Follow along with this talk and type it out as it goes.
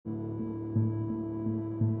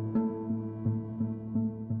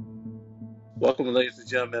Welcome, ladies and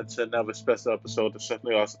gentlemen, to another special episode of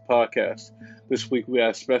Simply Awesome Podcast. This week we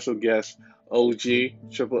have special guest OG,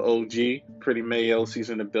 Triple OG, Pretty Mayo.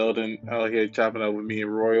 She's in the building out here chopping up with me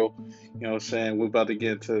and Royal. You know what I'm saying? We're about to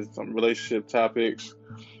get into some relationship topics.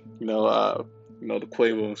 The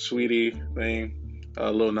Quavo and Sweetie thing,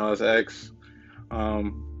 Lil Nas X,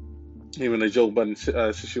 even the Joe Budden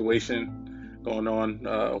situation going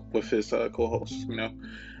on with his co-host.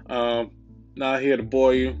 Not here to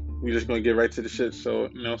bore you. We're just gonna get right to the shit. So,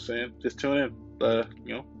 you know what I'm saying? Just tune in.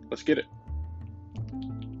 Let's get it.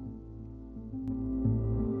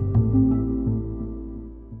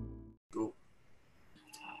 Cool.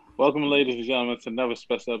 Welcome, ladies and gentlemen, to another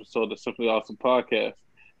special episode of Simply Awesome Podcast.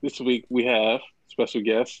 This week we have special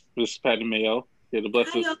guest, Miss Patty Mayo, here to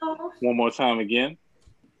bless us one more time again.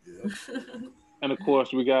 Yeah. And of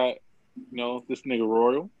course, we got, this nigga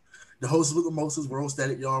Royal. The host with the Moses, World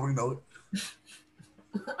Static, y'all already know it.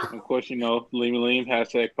 And of course, Lean,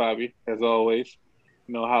 hashtag Bobby, as always.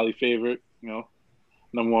 Highly favorite,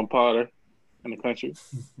 number one potter in the country.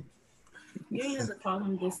 You ain't have to call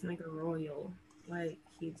him this nigga Royal. Like,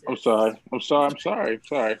 he just... I'm sorry.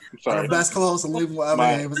 The best co-host of Living Whatever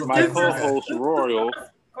Name is my co-host Royal.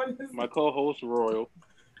 My co-host Royal.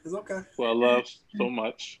 It's okay. Who I love so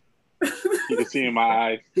much. You can see in my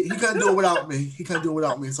eyes. He couldn't do it without me.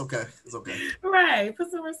 It's okay. Right. Put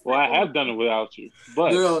some respect. Well, I have done it without you.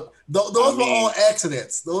 But those were all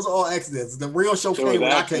accidents. The real show came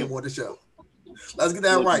when I came on the show. Let's get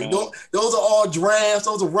that right. Those are all drafts.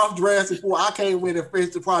 Those are rough drafts before I came in and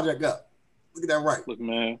finished the project up. Let's get that right. Look,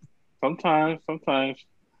 man. Sometimes. The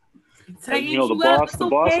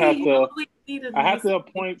boss have to. I have to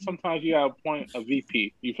appoint. Sometimes you gotta appoint a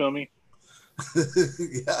VP. You feel me? Yeah.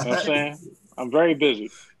 You know what I'm saying? I'm very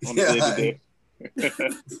busy on the day-to-day.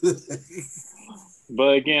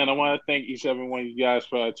 But again, I want to thank each and every one of you guys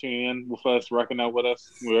for tuning in with us, rocking out with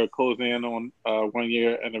us. We're closing in on 1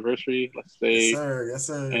 year anniversary. Let's say, yes,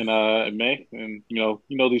 sir. In May, and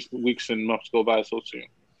these weeks and months go by so soon.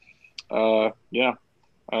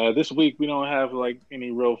 This week we don't have like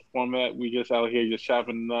any real format. We just out here just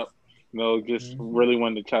chopping it up. Really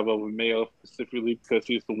wanted to chop up with Mayo specifically because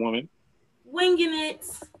she's the woman. Winging it.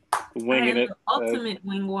 The ultimate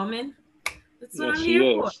wing woman. That's what I'm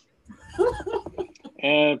here for.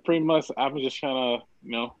 And pretty much, I'm just trying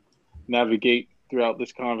to, navigate throughout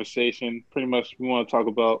this conversation. Pretty much, we want to talk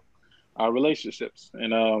about our relationships.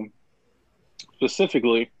 And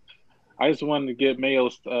specifically, I just wanted to get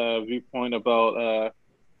Mayo's viewpoint about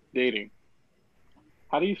dating.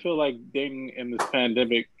 How do you feel like dating in this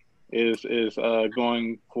pandemic is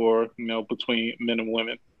going for, between men and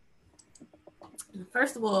women?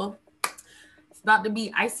 First of all, it's about to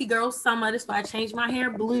be icy girl summer. That's why I changed my hair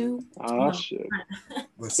blue. Oh, shit.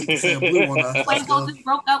 Let's see blue on us. Quavo just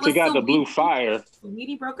broke out with she got the blue fire.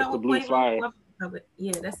 Sweetie broke out with blue fire.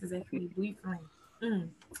 Yeah, that's exactly blue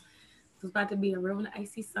flame. It's about to be a real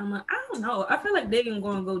icy summer. I don't know. I feel like dating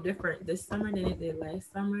going to go different this summer than it did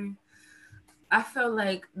last summer. I feel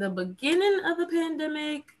like the beginning of the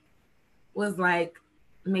pandemic was like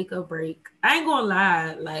make or break. I ain't gonna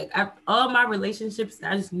lie. Like all my relationships,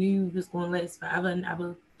 I just knew was gonna last forever and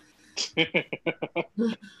ever.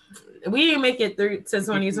 We didn't make it through to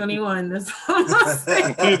 2021. That's what I'm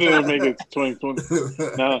saying. We didn't make it to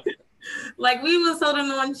 2020. No. Like we was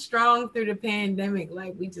holding on strong through the pandemic.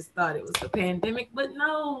 Like we just thought it was the pandemic, but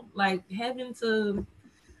no. Like having to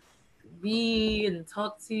be and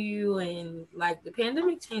talk to you, and like the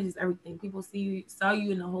pandemic changes everything. People saw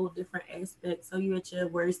you in a whole different aspect, saw you at your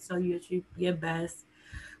worst, saw you at your best.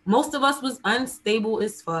 Most of us was unstable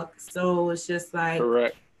as fuck, so it's just like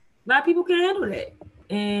correct. A lot of people can't handle that,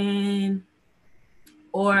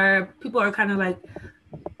 or people are kind of like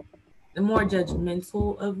more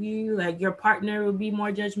judgmental of you. Like your partner would be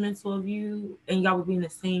more judgmental of you, and y'all would be in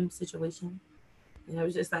the same situation. And it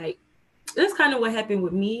was just like, that's kind of what happened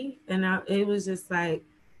with me. And it was just like,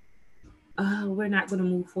 we're not going to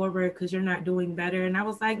move forward because you're not doing better. And I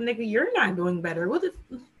was like, nigga, you're not doing better. What if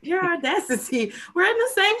your audacity? We're in the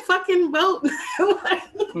same fucking boat.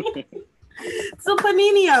 It's a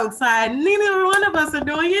panini outside. Neither one of us are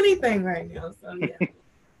doing anything right now. So yeah.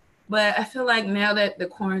 But I feel like now that the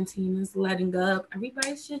quarantine is letting up,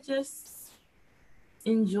 everybody should just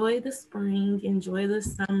enjoy the spring, enjoy the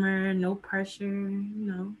summer, no pressure,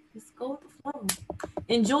 just go with the flow.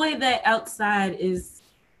 Enjoy that outside is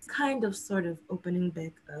kind of sort of opening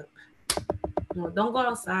back up. Don't go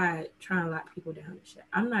outside trying to lock people down and shit.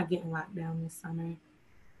 I'm not getting locked down this summer.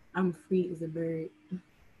 I'm free as a bird.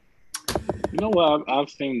 You know what I've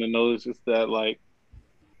seemed to notice is that like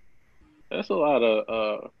there's a lot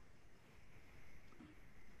of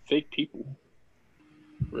fake people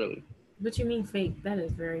really. What you mean fake? That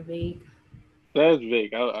is very vague. That's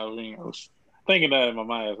vague. I mean, I was thinking that in my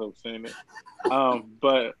mind as I was saying it.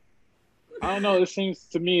 But I don't know. It seems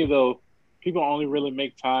to me though, people only really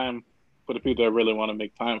make time for the people that really want to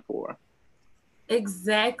make time for.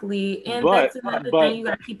 Exactly, and But that's another thing but you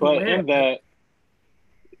got to keep but aware in of. that,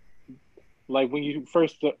 like when you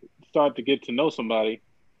first start to get to know somebody,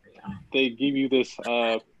 they give you this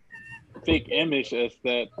fake image as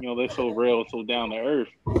that they're so real, so down to earth,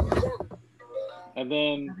 and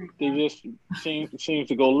then they just seem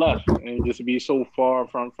to go left and just be so far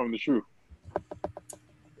from the truth.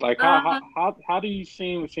 Like how do you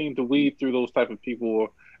seem to weed through those type of people, or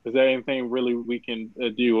is there anything really we can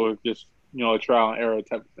do, or just a trial and error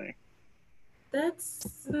type of thing?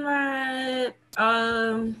 That's not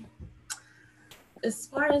as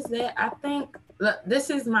far as that. I think this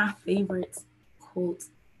is my favorite quote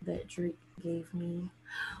that Drake gave me.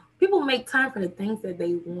 People make time for the things that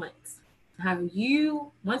they want.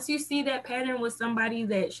 Once you see that pattern with somebody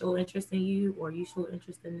that show interest in you or you show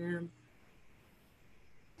interest in them,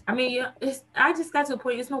 I mean, yeah, I just got to a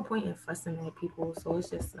point. There's no point in fussing at people. So it's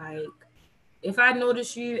just like, if I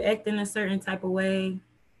notice you acting a certain type of way,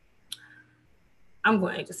 I'm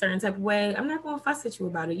going to act a certain type of way. I'm not going to fuss at you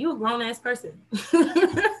about it. You a grown ass person.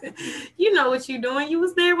 You know what you're doing. You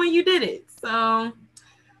was there when you did it. So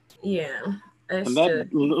yeah, and that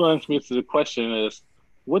leads me to the question: is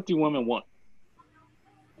what do women want?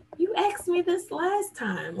 You asked me this last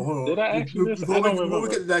time. Did I ask you this? Before we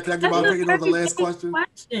get to that, can I get my opinion on the last question?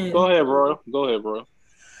 Go ahead, Royal. Go ahead, bro.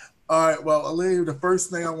 All right. Well, Aaliyah, the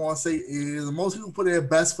first thing I want to say is most people put their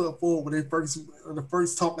best foot forward when they the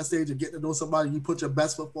first talking stage of getting to know somebody. You put your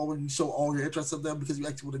best foot forward. You show all your interest in them because you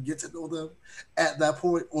actually want to get to know them at that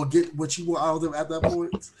point, or get what you want out of them at that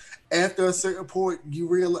point. After a certain point,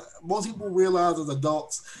 most people realize as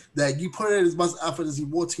adults that you put in as much effort as you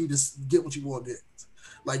want to get what you want to get.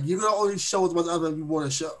 Like, you can only show as much effort as you want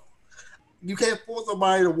to show. You can't force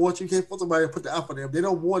somebody to want you. You can't force somebody to put the effort in. If they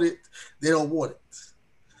don't want it, they don't want it.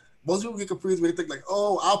 Most people get confused when they think like,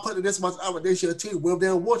 oh, I'll put in this much effort, they should too. Well, they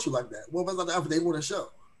don't want you like that. Well, that's not the effort they want to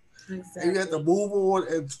show. Exactly. And you have to move on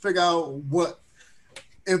and figure out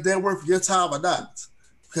if they're worth your time or not.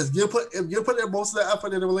 Because if you're putting most of the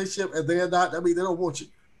effort in the relationship and they're not, that means they don't want you.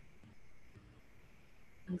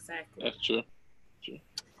 Exactly. That's true.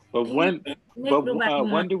 But when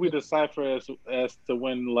do we decipher as to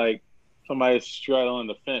when like somebody's straddling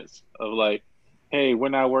the fence of like, hey, we're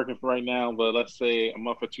not working for right now, but let's say a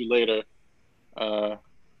month or two later,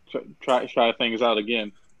 try things out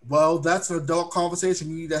again. Well, that's an adult conversation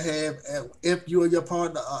you need to have. If you and your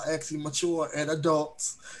partner are actually mature and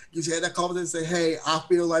adults, you should have that conversation and say, hey, I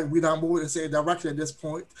feel like we're not moving in the same direction at this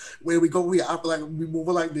point. Where we go here, I feel like we're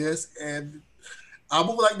moving like this, and I'm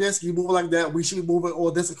moving like this, you moving like that. We should be moving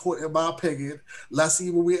on this accord, in my opinion. Let's see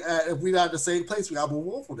where we're at. If we're not in the same place, we got to move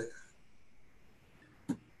on from there.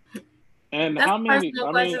 And that's how many?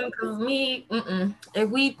 Personal question, because me, if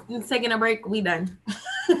we taking a break, we done.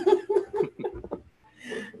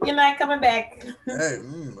 You're not coming back. Hey,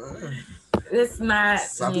 it's not.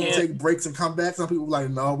 Some people take breaks and come back. Some people like,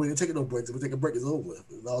 no, we ain't taking no breaks. If we take a break, it's over.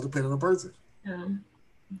 It all depends on the person. Yeah.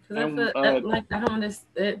 I don't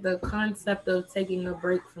understand the concept of taking a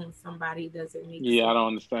break from somebody doesn't make sense. Yeah, I don't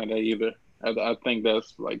understand that either. I think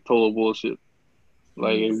that's like total bullshit.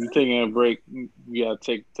 Like if you're taking a break, you gotta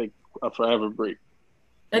take a forever break.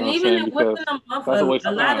 And even within a month,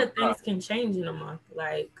 a lot of things can change in a month.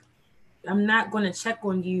 Like, I'm not gonna check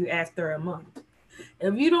on you after a month.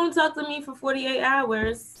 If you don't talk to me for 48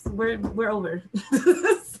 hours, we're over.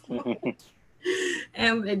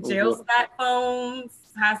 And the jails got phones,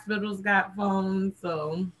 hospitals got phones,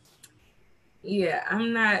 so yeah,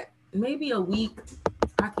 I'm not. Maybe a week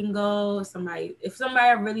I can go. If somebody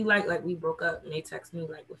I really like we broke up and they text me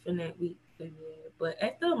like within that week, then yeah. But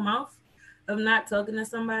after a month of not talking to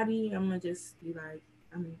somebody, I'm gonna just be like,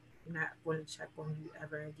 I'm not going to check on you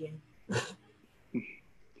ever again.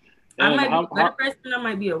 I might be a better person. I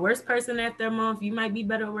might be a worse person after a month. You might be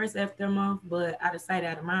better or worse after a month, but out of sight,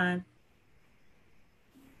 out of mind.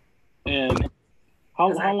 And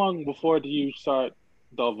how long before do you start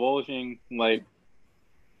divulging like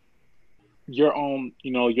your own,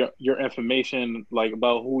 your information, like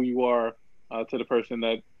about who you are to the person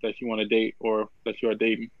that you want to date or that you are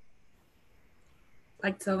dating?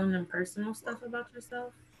 Like telling them personal stuff about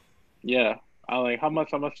yourself? Yeah. I like how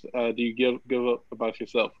much do you give up about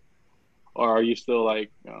yourself? Or are you still like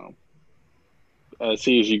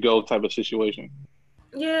see as you go type of situation?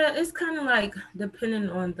 Yeah, it's kind of like depending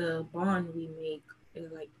on the bond we make.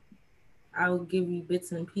 Like, I'll give you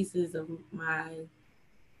bits and pieces of my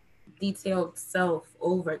detailed self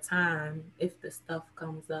over time if the stuff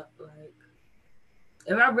comes up. Like,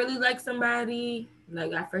 if I really like somebody,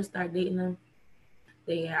 like I first start dating them,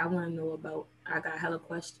 then yeah, I want to know about. I got hella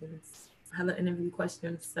questions, hella interview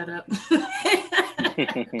questions set up.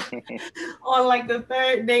 On like the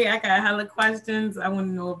third day, I got hella questions. I want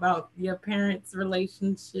to know about your parents'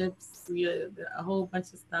 relationships, a whole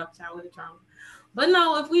bunch of stuff, childhood trauma. But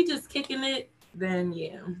no, if we just kicking it, then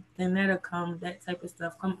yeah, then that'll come. That type of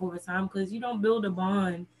stuff come over time because you don't build a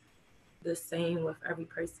bond the same with every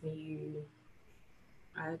person you,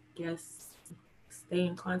 I guess, stay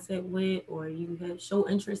in contact with or you have show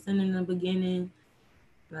interest in the beginning.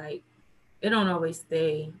 Like, it don't always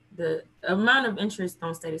stay. The amount of interest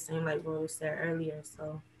don't stay the same, like Rose said earlier.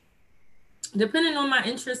 So depending on my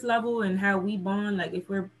interest level and how we bond, like if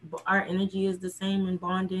our energy is the same in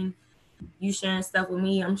bonding, you sharing stuff with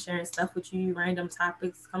me, I'm sharing stuff with you, random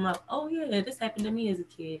topics come up. Oh yeah, this happened to me as a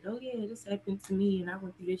kid. Oh yeah, this happened to me and I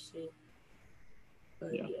went through this shit.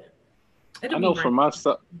 But yeah. I know for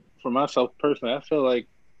myself personally, I feel like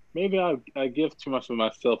maybe I give too much of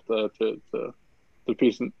myself to the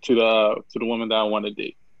person to the woman that I want to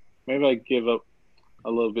date. Maybe I give up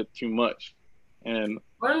a little bit too much, or it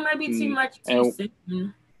might be too much too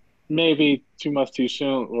soon. Maybe too much too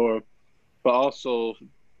soon, but also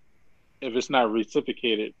if it's not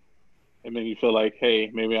reciprocated, it makes me feel like,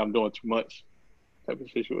 hey, maybe I'm doing too much type of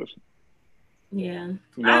situation. Yeah,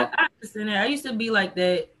 you know? I understand that. I used to be like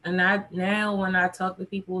that, and now when I talk to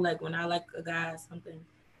people, like when I like a guy or something,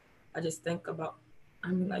 I just think about.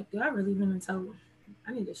 I'm like, do I really want to tell him?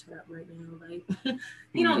 I need to shut up right now. Like,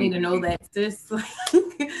 he don't need to know that, sis.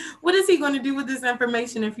 What is he going to do with this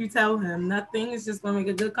information if you tell him? Nothing. It's just going to make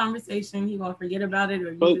a good conversation. He going to forget about it,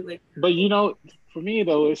 or But you know, for me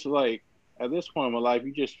though, it's like at this point in my life,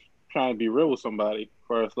 you just trying to be real with somebody.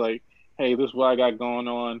 First, like, hey, this is what I got going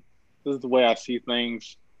on. This is the way I see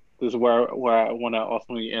things. This is where I want to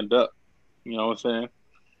ultimately end up. You know what I'm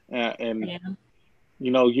saying? And yeah. You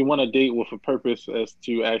know, you want to date with a purpose as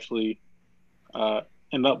to actually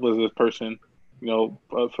end up with this person, you know,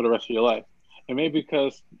 for the rest of your life. And maybe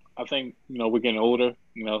because I think, you know, we're getting older,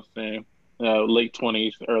 you know what I'm saying, late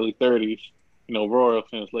 20s, early 30s. You know, Royal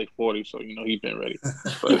in his late 40s, so, you know, he's been ready.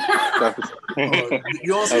 But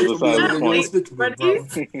you all speak for me. You don't speak for me, bro.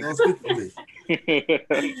 You don't speak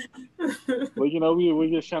for me. But, you know, we're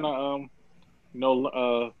just trying to, you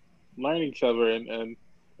know, learn each other and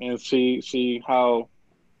see how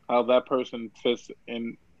that person fits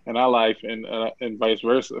in our life and vice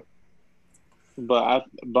versa. But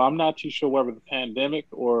I'm not too sure whether the pandemic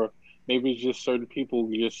or maybe it's just certain people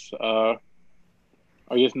just are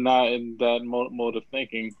just not in that mode of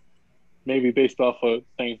thinking, maybe based off of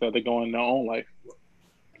things that they're going in their own life.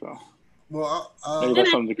 So, well, it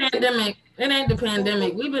ain't the pandemic. It ain't the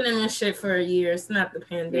pandemic. We've been in this shit for a year. It's not the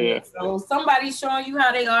pandemic. Yeah. So somebody's showing you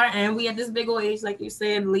how they are, and we at this big old age, like you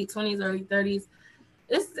said, late 20s, early 30s.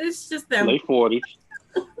 It's just them. Late 40s.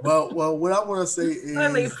 Well, what I want to say is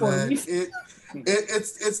that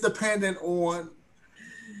it's dependent on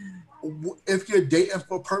if you're dating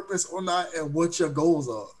for purpose or not and what your goals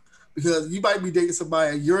are. Because you might be dating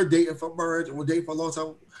somebody and you're dating for marriage or dating for a long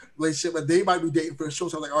time relationship, and they might be dating for a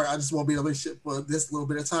short time. Like, all right, I just want to be in a relationship for this little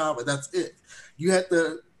bit of time, and that's it. You have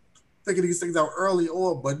to think of these things out early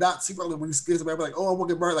on, but not too early when you scare somebody like, oh, I want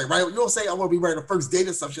to get married. Like, right, you don't say I want to be married the first date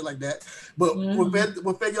or some shit like that. But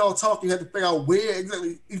when y'all talk, you have to figure out where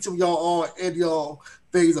exactly each of y'all are in y'all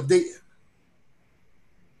phase of dating.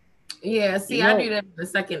 Yeah, see, I do that for the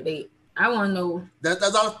second date. I want to know. That's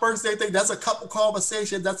not a first date thing. That's a couple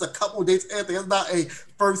conversation. That's a couple dates. Anything. That's not a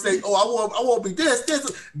first date. Oh, I want to be this.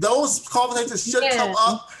 Those conversations should come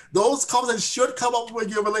up. Those conversations should come up when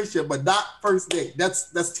you're in a relationship, but not first date.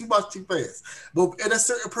 That's too much too fast. But in a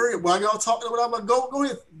certain period, while y'all talking or whatever, go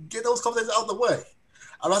ahead, get those conversations out the way.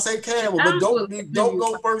 I'm not saying Campbell, but don't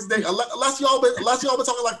go first date unless y'all been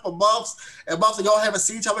talking like for months and y'all haven't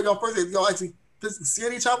seen each other on first date. Y'all actually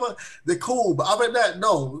seeing each other, they're cool. But other than that,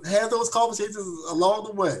 no. Have those conversations along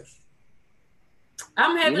the way.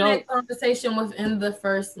 I'm having that conversation within the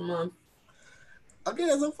first month. Okay,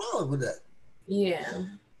 I'm following with that. Yeah.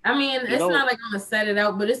 I mean, it's not like I'm going to set it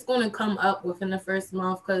out, but it's going to come up within the first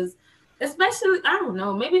month because especially, I don't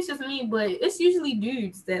know, maybe it's just me, but it's usually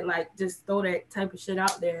dudes that like just throw that type of shit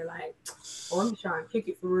out there like, oh, I'm trying to kick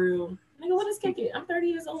it for real. Nigga, what is kick it? I'm 30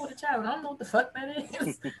 years old with a child. I don't know what the fuck that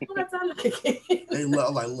is. I don't got time to kick it. They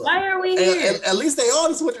look. Why are we here? At least they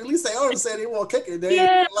honest with you. At least they honest say they want to kick it. They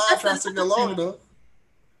ain't lying trying to get along though.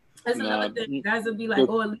 That's another thing. Guys will be like,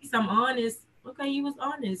 oh, at least I'm honest. Okay, you was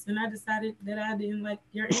honest. And I decided that I didn't like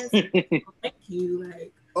your answer. Thank you.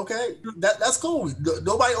 Like, Okay, that's cool.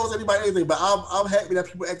 Nobody owes anybody anything, but I'm happy that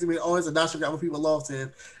people activate honest and not sugar when people love saying,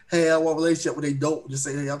 "Hey, I want a relationship." When they don't, just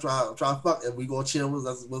say, "Hey, I'm trying to fuck," and we gonna chill.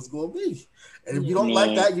 That's what's gonna be. And if you don't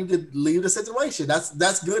like that, you can leave the situation.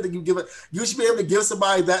 That's good that you give it. You should be able to give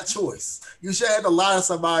somebody that choice. You should have to lie to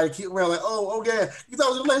somebody, keep around like, "Oh yeah, you thought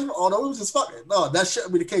it was a relationship? Oh no, it was just fucking." No, that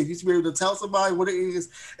shouldn't be the case. You should be able to tell somebody what it is,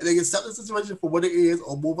 and they can accept the situation for what it is,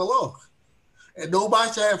 or move along. And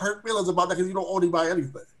nobody should have hurt feelings about that because you don't owe anybody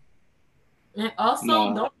anything. And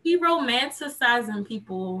also, don't be romanticizing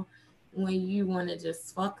people when you want to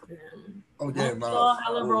just fuck them. Oh yeah, don't be all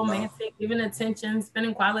hella romantic, giving attention,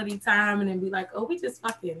 spending quality time, and then be like, "Oh, we just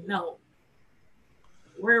fucking." No,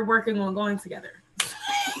 we're working on going together.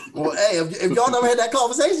 Well, hey, if y'all never had that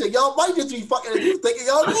conversation, y'all might just be fucking and you thinking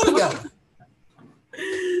y'all going together.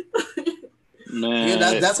 Man,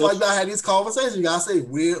 yeah, that's why you gotta have these conversations. You gotta say,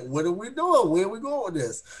 what are we doing? Where are we going with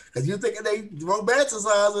this? Because you thinking they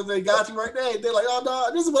romanticize and they got you right there. They're like, oh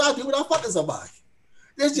no, this is what I do when I fucking somebody.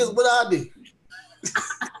 This is just what I do.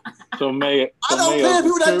 I don't care if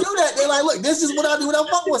people that do that. They're like, look, this is what I do when I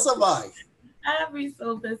fuck with somebody. I'd be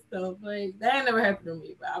so pissed off. Like that ain't never happened to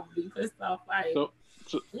me, but I'd be pissed off. Like,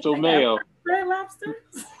 so Mayo, Red Lobster.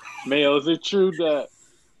 Mayo, is it true that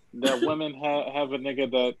women have a nigga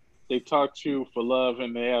that they talk to for love,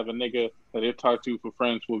 and they have a nigga that they talk to for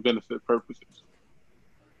friends for benefit purposes?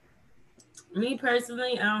 Me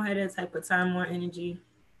personally, I don't have that type of time or energy.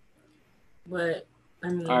 But I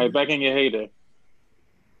mean, all right, back in your heyday.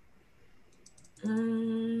 I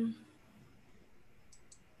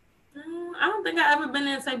don't think I've ever been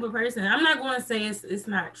that type of person. I'm not going to say it's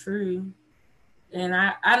not true, and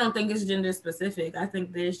I don't think it's gender specific. I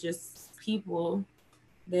think there's just people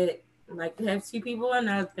that like to have two people, and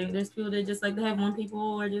I think there's people that just like to have one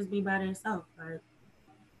people or just be by themselves. Like,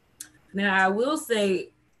 now I will say,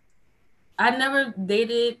 I never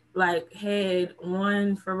dated like had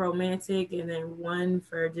one for romantic and then one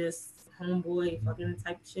for just homeboy fucking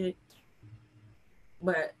type of shit.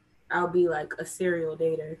 But I'll be like a serial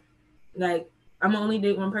dater. Like I'm only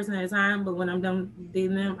date one person at a time, but when I'm done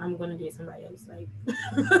dating them, I'm gonna date somebody else. Like,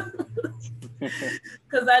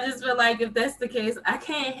 because I just feel like if that's the case, I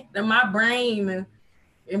can't. My brain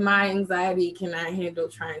and my anxiety cannot handle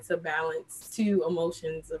trying to balance two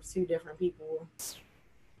emotions of two different people.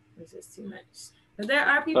 It's just too much. But there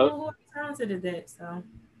are people who are talented at that.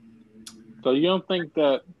 So you don't think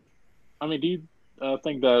that? I mean, do you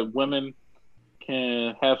think that women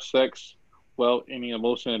can have sex without any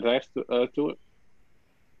emotion attached to it?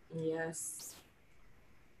 Yes.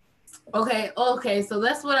 Okay. So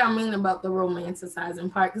that's what I mean about the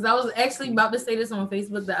romanticizing part. Because I was actually about to say this on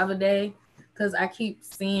Facebook the other day. Because I keep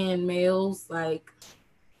seeing males like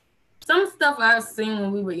some stuff I've seen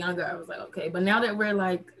when we were younger. I was like, okay, but now that we're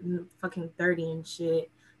like fucking 30 and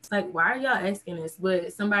shit, it's like, why are y'all asking this?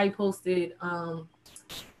 But somebody posted,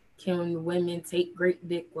 can women take great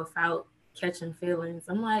dick without catching feelings?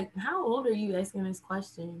 I'm like, how old are you asking this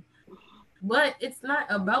question? But it's not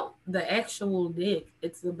about the actual dick.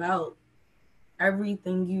 It's about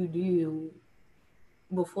everything you do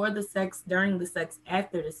before the sex, during the sex,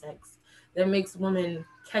 after the sex that makes women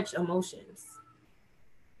catch emotions.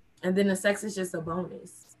 And then the sex is just a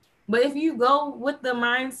bonus. But if you go with the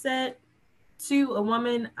mindset to a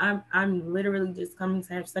woman, I'm literally just coming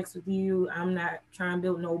to have sex with you. I'm not trying to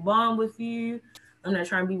build no bond with you. I'm not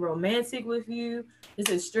trying to be romantic with you. This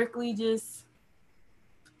is strictly just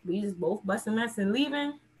we just both busting nuts and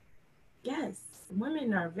leaving. Yes,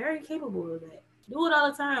 women are very capable of that. Do it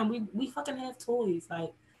all the time. We fucking have toys.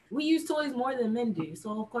 Like we use toys more than men do.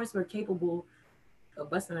 So of course we're capable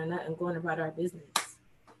of busting a nut and going about our business.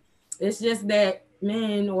 It's just that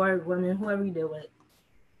men or women, whoever you deal with,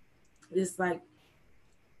 it's like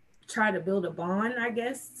try to build a bond, I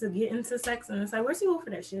guess, to get into sex. And it's like, where's you go for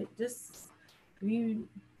that shit? Just if you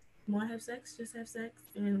want to have sex, just have sex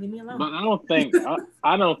and leave me alone. But I don't think,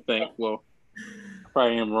 well, I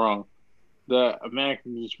probably am wrong, that a man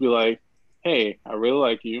can just be like, hey, I really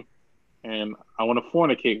like you and I want to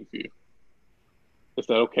fornicate with you. Is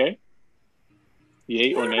that okay?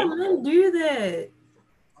 Yay or nay? Men do that.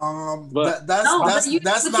 That's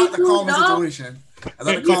not the common situation. That's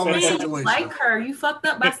not the common situation. You like her. You fucked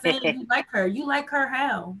up by saying you like her. You like her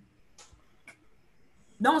how?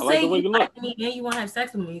 Don't say you like me and you want to have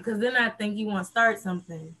sex with me, because then I think you want to start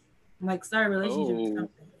something, like start a relationship or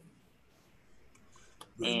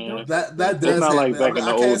something. That does not happen. Like back in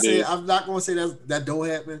the old days. I'm not going to say that don't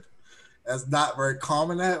happen. That's not very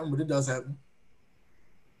common to happen, but it does happen.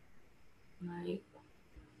 Like,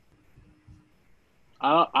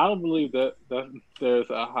 I don't believe that there's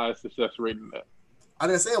a high success rate in that. I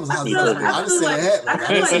didn't say it was a hypothetical. I just said it happens.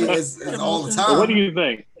 I didn't say it's all the time. But what do you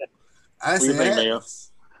think? I said it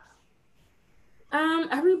happens.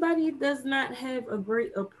 Everybody does not have a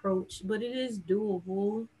great approach, but it is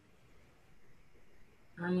doable.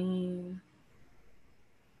 I mean,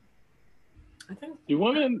 I think. Do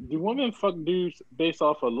women fuck dudes based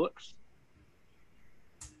off of looks?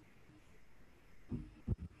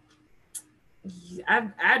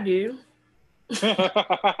 I do. I'm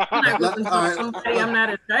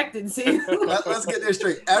not attracted to. Let's get this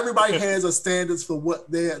straight. Everybody has a standards for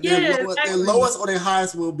what their lowest or their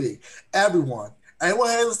highest will be. Everyone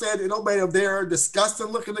has a standard. No matter if they're disgusting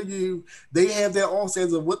looking at you, they have their own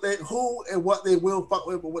standards of what they will fuck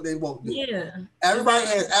with and what they won't do. Yeah.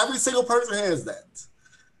 Every single person has that.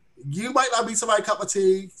 You might not be somebody's cup of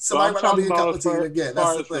tea. Somebody might not be a cup of tea. Again,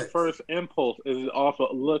 that's the thing. The first impulse, is it off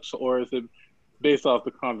of looks or is it based off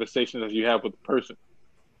the conversation that you have with the person?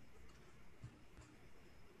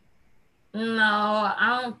 No,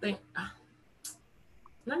 I don't think.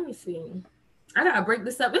 Let me see. I gotta break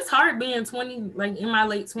this up. It's hard being 20, like in my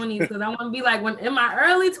late 20s, because I want to be like when in my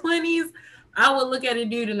early 20s, I would look at a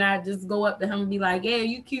dude and I just go up to him and be like, "Yeah,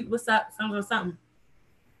 you cute. What's up? Something."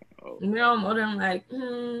 Oh. You know, I'm older. I'm like,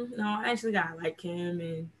 no, I actually gotta like him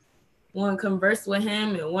and want to converse with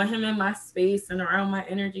him and want him in my space and around my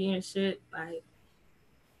energy and shit. Like,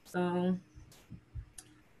 so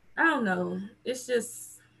I don't know. It's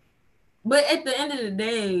just, but at the end of the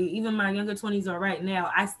day, even my younger 20s or right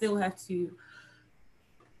now, I still have to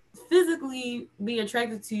physically be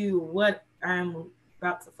attracted to what I'm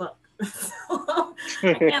about to fuck. So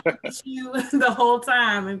I can't look at you the whole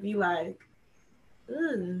time and be like,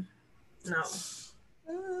 no.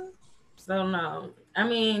 So no. I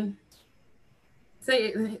mean,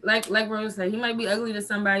 say like Rose said, he might be ugly to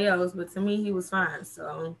somebody else, but to me he was fine.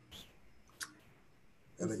 So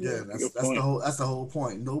and again, that's the whole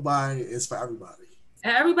point. Nobody is for everybody.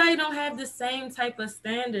 And everybody don't have the same type of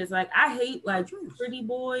standards. Like I hate like pretty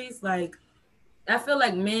boys. Like I feel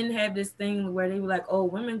like men have this thing where they be like, oh,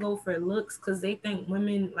 women go for looks because they think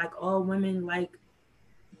women, like all women like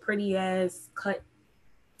pretty ass cut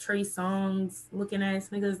Trey Songz looking ass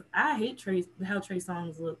niggas. I hate how Trey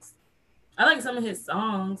Songz looks. I like some of his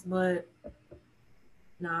songs, but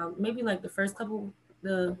no, maybe like the first couple,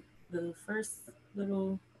 the first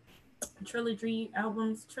little trilogy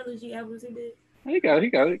albums he did. He got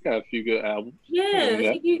a few good albums.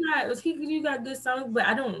 Yeah, he got good songs, but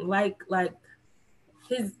I don't like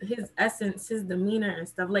his essence, his demeanor and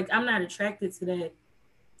stuff. Like I'm not attracted to that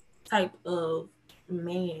type of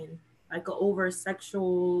man, like an over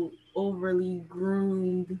sexual, overly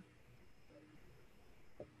groomed,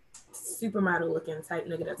 supermodel looking type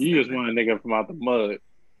nigga. That's you just want a nigga from out the mud.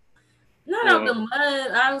 Not out the mud,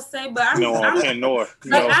 I would say, but I'm North.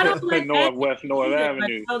 I don't like Northwest North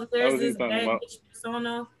Avenue. Like, there's this bad bitch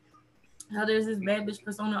persona. How there's this bad bitch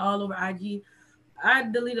persona all over IG. I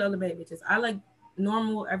deleted all the bad bitches. I like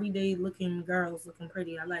normal, everyday looking girls looking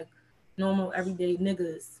pretty. I like normal, everyday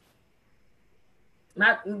niggas.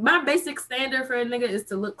 My basic standard for a nigga is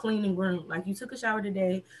to look clean and groomed. Like you took a shower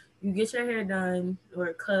today, you get your hair done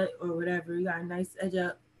or cut or whatever. You got a nice edge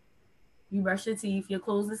up. You brush your teeth. Your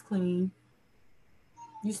clothes is clean.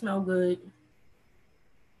 You smell good.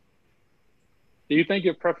 Do you think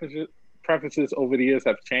your preferences over the years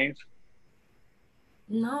have changed?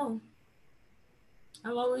 No.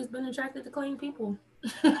 I've always been attracted to clean people.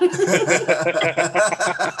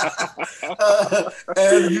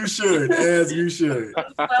 As you should. Some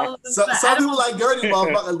people like dirty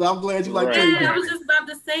motherfuckers, but I'm glad you like clean people. I was just about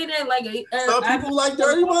to say that. Like some people like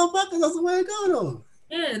dirty motherfuckers. That's the way it goes on.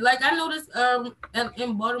 Yeah, like I noticed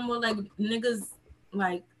in Baltimore, like niggas,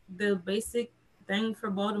 like the basic thing for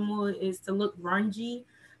Baltimore is to look grungy.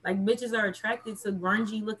 Like bitches are attracted to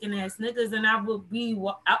grungy looking ass niggas, and I would be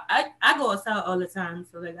I go outside all the time,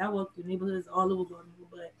 so like I walk through neighborhoods all over Baltimore,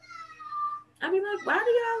 but I be like, why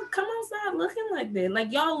do y'all come outside looking like that?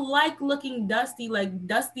 Like y'all like looking dusty. Like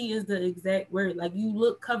dusty is the exact word. Like you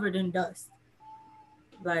look covered in dust.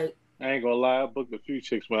 Like I ain't gonna lie, I booked a few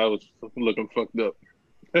chicks when I was looking fucked up.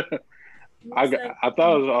 I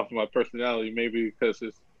thought it was off of my personality, maybe because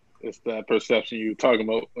it's that perception you were talking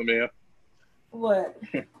about, Amir. What?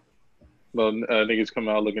 Well, niggas come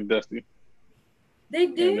out looking dusty. They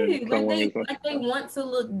do. Like they want to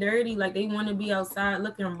look dirty. Like they want to be outside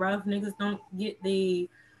looking rough. Niggas don't get the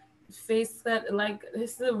face cut. Like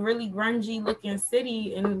it's a really grungy looking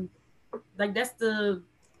city, and like that's the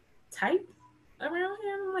type around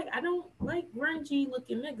here. I'm like, I don't like grungy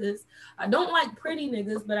looking niggas. I don't like pretty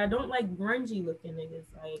niggas, but I don't like grungy looking niggas.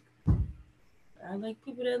 Like I like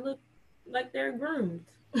people that look like they're groomed.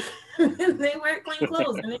 They wear clean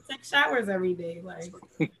clothes and they take showers every day. Like,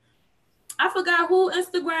 I forgot who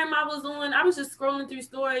Instagram I was on. I was just scrolling through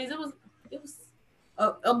stories. It was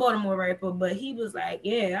a Baltimore rapper, but he was like,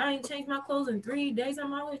 "Yeah, I ain't changed my clothes in 3 days.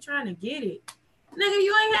 I'm always trying to get it." Nigga,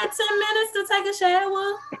 you ain't had 10 minutes to take a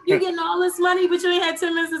shower. You getting all this money, but you ain't had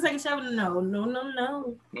 10 minutes to take a shower. No.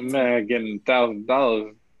 My man getting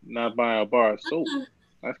 $1,000 not buying a bar of soap.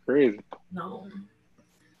 That's crazy. No.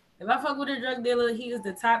 If I fuck with a drug dealer, he is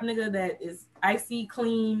the top nigga that is icy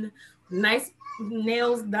clean, nice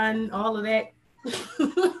nails done, all of that.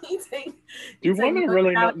 Do women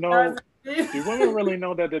really know? Do women really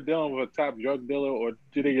know that they're dealing with a top drug dealer, or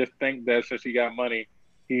do they just think that since he got money,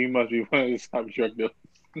 he must be one of the top drug dealers?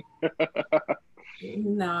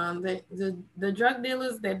 No, the drug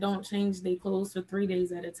dealers that don't change their clothes for 3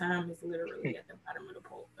 days at a time is literally at the bottom of the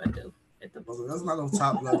pole. That's not no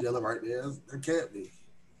top drug dealer right there. It can't be.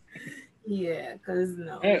 Yeah, because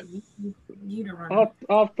no, you don't run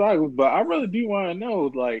off topic, but I really do want to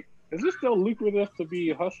know, like, is it still lucrative to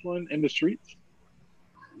be hustling in the streets?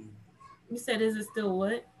 You said, is it still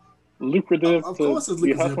what? Lucrative to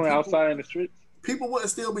be hustling outside in the streets? People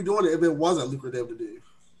wouldn't still be doing it if it wasn't lucrative to do.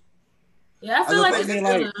 Yeah, I feel like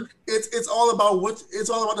it's all about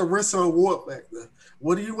the risk and reward factor.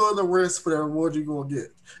 What are you willing to risk for the reward you're gonna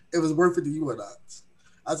get? If it's worth it to you or not.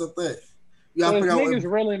 That's the thing. You so niggas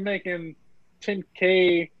really making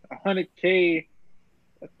 $10K, $100K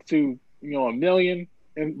to $1 million,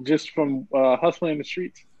 and just from hustling in the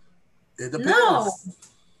streets. It depends. No,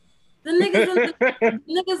 the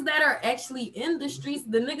niggas that are actually in the streets,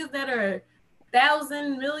 the niggas that are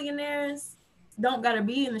 1,000 millionaires, don't gotta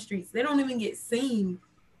be in the streets. They don't even get seen.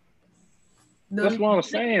 That's what I'm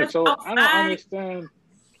saying. So outside, I don't understand.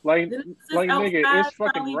 Like nigga, it's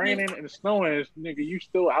fucking raining and snowing. Nigga, you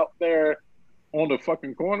still out there on the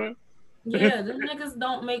fucking corner? Yeah, the niggas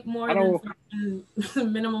don't make more than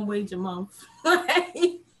minimum wage a month.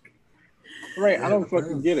 Right, I don't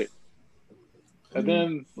fucking get it. And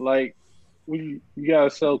then, like, you gotta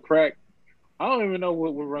sell crack. I don't even know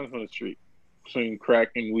what runs on the street between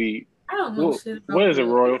crack and weed. I don't know shit. What is it,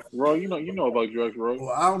 Royal? Royal, you know about drugs, Royal. Well,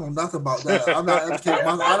 I don't know nothing about that. I'm not educated.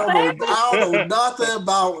 I don't know nothing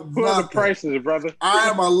about what are the prices, brother? I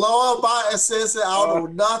am a law-abiding citizen. I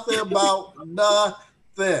don't know nothing about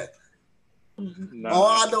nothing. All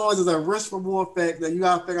I know is there's a risk reward fact that you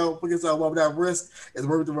gotta figure out for yourself whether that risk is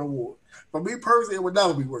worth the reward. For me personally, it would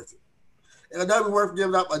never be worth it. It would never be worth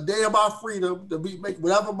giving up a day of my freedom to make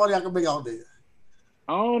whatever money I can make out there.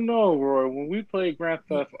 I don't know, Roy. When we play Grand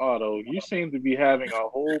Theft Auto, you seem to be having a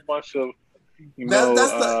whole bunch of,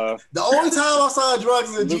 that's the only time I saw drugs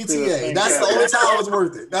is in GTA. That's the only time it's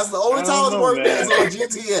worth it. That's the only time it's worth it is on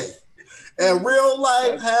GTA. In real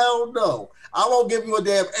life, hell no. I won't give you a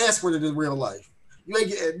damn aspirin in real life. You ain't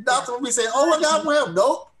getting nothing from me saying, "Oh, I got one."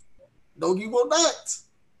 Nope. No, you will not.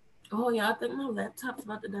 Oh yeah, I think my laptop's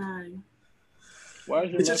about to die. Why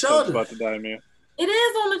is your laptop about to die, man? It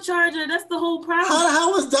is on the charger. That's the whole problem. How the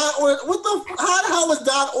hell is that on? How the hell is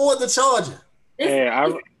that on the charger? I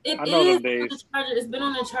know them days. It's been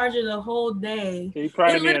on the charger the whole day. You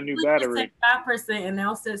probably need a new battery. 5% and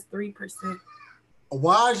now it says 3%.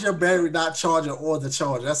 Why is your battery not charging on the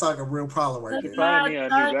charger? That's like a real problem right there. You probably need a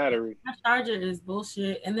new battery. My charger is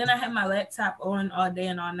bullshit. And then I have my laptop on all day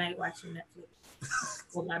and all night watching Netflix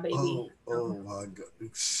with my baby. Oh my God.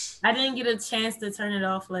 I didn't get a chance to turn it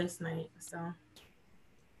off last night, so.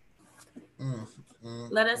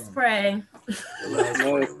 Let us pray. Let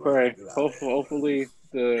us pray. Hopefully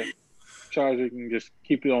the charger can just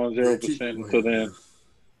keep it on 0% until then.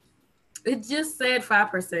 It just said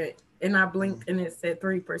 5%, and I blinked and it said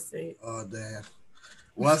 3%. Oh damn!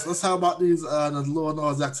 Well, let's talk about these the Lil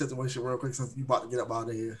Nas X situation real quick since you about to get up out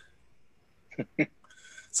of here.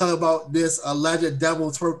 Talk about this alleged devil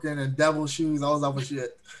twerking and devil shoes, all this other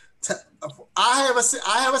shit. I haven't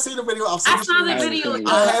seen the video. I saw the video.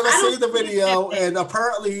 I haven't seen the video, and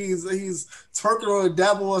apparently he's twerking on a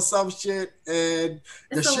devil or some shit, and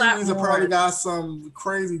the shoes apparently got some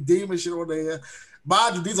crazy demon shit on there.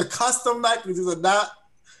 Mind you, these are custom Nikes. These are not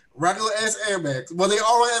regular ass Air Max. Well, they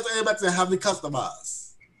are ass Air Max and heavily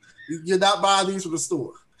customized. You're not buying these from the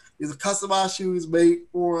store. These are customized shoes made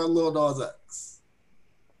for Lil Nas X.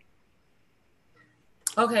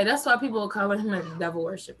 Okay, that's why people are calling him a devil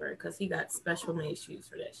worshiper, because he got special made shoes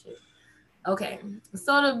for that shit. Okay,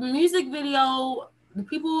 so the music video, the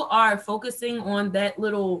people are focusing on that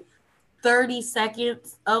little 30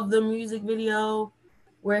 seconds of the music video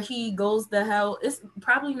where he goes to hell. It's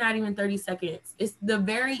probably not even 30 seconds. It's the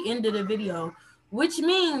very end of the video, which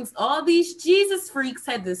means all these Jesus freaks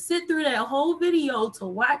had to sit through that whole video to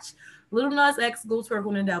watch Lil Nas X go twerk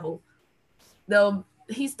on the devil.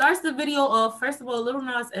 He starts the video off. First of all, Lil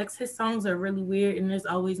Nas X, his songs are really weird and there's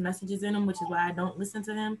always messages in them, which is why I don't listen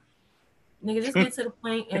to him. Nigga, just get to the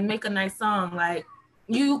point and make a nice song. Like,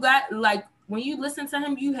 you got, like, when you listen to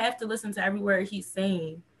him, you have to listen to every word he's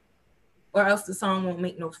saying, or else the song won't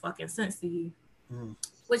make no fucking sense to you.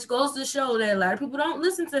 Which goes to show that a lot of people don't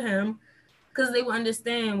listen to him because they will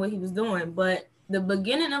understand what he was doing. But the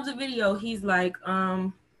beginning of the video, he's like,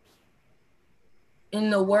 in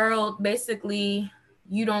the world, basically,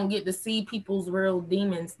 you don't get to see people's real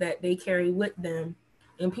demons that they carry with them,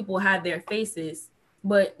 and people hide their faces.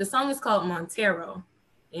 But the song is called Montero,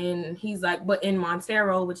 and he's like, but in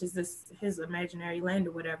Montero, which is his imaginary land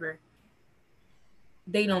or whatever,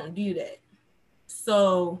 they don't do that.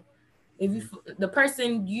 So if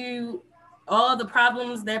all the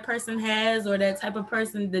problems that person has, or that type of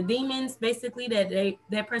person, the demons basically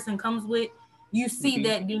that person comes with, you see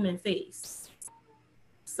that demon face.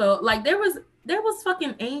 So like there was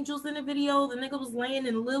fucking angels in the video. The nigga was laying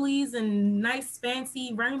in lilies and nice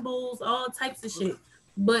fancy rainbows, all types of shit.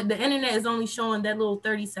 But the internet is only showing that little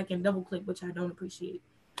 30-second double clip, which I don't appreciate.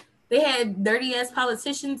 They had dirty ass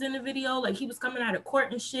politicians in the video, like he was coming out of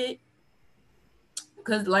court and shit.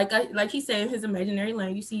 Cause like he said, in his imaginary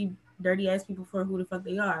land, you see dirty ass people for who the fuck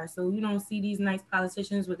they are. So you don't see these nice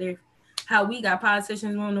politicians with how we got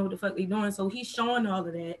politicians, we don't know what the fuck they doing. So he's showing all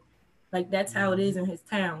of that. Like that's how it is in his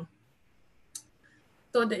town.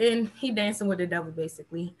 So at the end, he dancing with the devil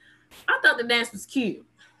basically. I thought the dance was cute.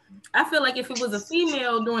 I feel like if it was a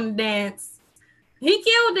female doing the dance, he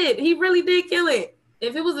killed it. He really did kill it.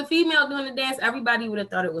 If it was a female doing the dance, everybody would have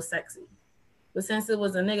thought it was sexy. But since it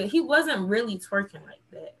was a nigga, he wasn't really twerking like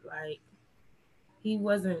that. Like, he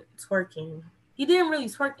wasn't twerking. He didn't really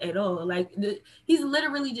twerk at all. Like, he's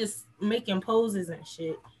literally just making poses and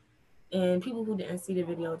shit. And people who didn't see the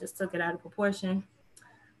video just took it out of proportion.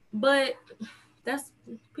 But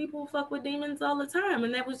people fuck with demons all the time.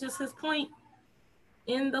 And that was just his point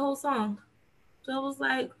in the whole song. So it was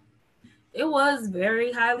like, it was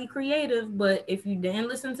very highly creative, but if you didn't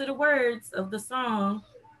listen to the words of the song,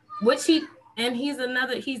 he's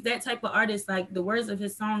that type of artist, like the words of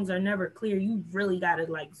his songs are never clear. You really gotta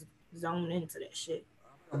like zone into that shit.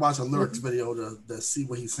 I watch a lyrics video to see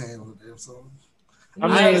what he's saying on the damn song.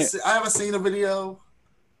 I haven't seen a video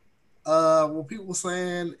where people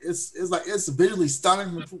saying it's visually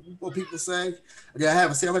stunning what people say. Again, I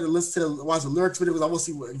haven't seen. I had to watch the lyrics video because I want to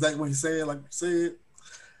see exactly what he's saying. Like you said,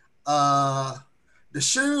 the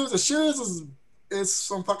shoes is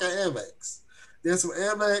some fucking Air Max. There's some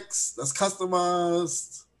Air Max that's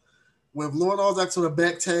customized with Lord All's X on the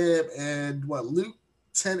back tab and Luke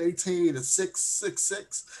 1018 and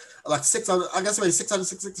 666, like 600. I guess maybe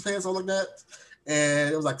 666 pants, something like that.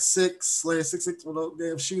 And it was like 6/66 with those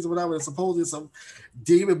damn shoes or whatever. And supposedly some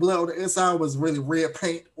demon blood on the inside was really red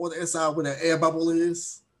paint on the inside where the air bubble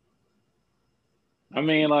is. I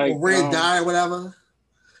mean, like, or red dye or whatever,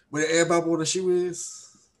 where the air bubble on the shoe is.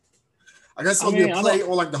 I guess it's going to be a play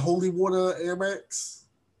on like the Holy Water Air Max.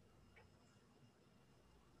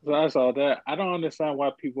 So I saw that. I don't understand why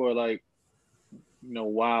people are like,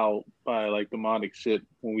 wowed by like demonic shit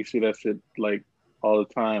when we see that shit like all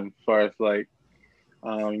the time. As far as like,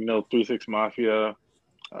 3-6 Mafia.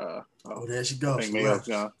 There she goes.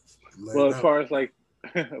 Well, as far as like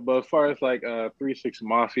 3-6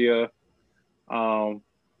 Mafia,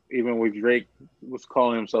 even with Drake was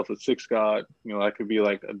calling himself a six god, that could be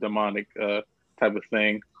like a demonic type of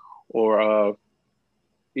thing, or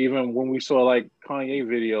even when we saw like Kanye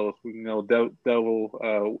videos, devil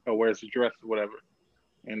wears a dress or whatever,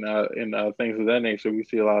 and things of that nature, we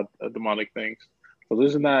see a lot of demonic things. So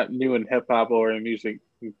this is not new in hip hop or in music,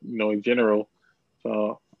 in general.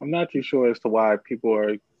 So I'm not too sure as to why people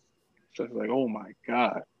are just like, oh my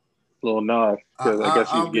god, Lil Nas, because I guess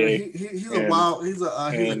he's gay. He's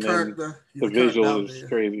a character. The visual is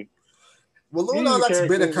crazy. Well, Lil Nas X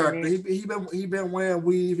been a character. He been wearing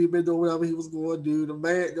weave. He been doing whatever he was going to do. The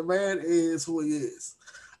man is who he is.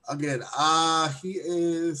 Again, he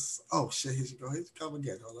is. Oh shit! Here you go. He's coming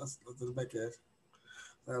again. Hold on, let's do the back end.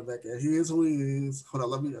 He is who he is. Hold on,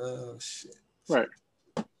 let me. Shit. Right.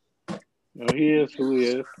 He is who he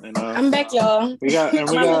is, and I'm back, y'all. We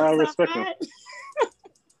gotta respect him.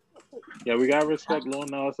 Yeah, we gotta respect Lil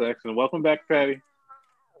Nas X, and welcome back, Patty.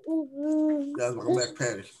 Guys, welcome back,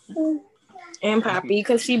 Patty. And Poppy,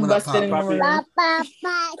 because she busted in the room.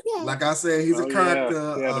 Like I said, he's a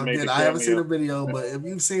character. Again, I haven't seen the video, but if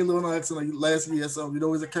you've seen Lil Nas X in the last year or so,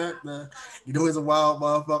 he's a character. He's a wild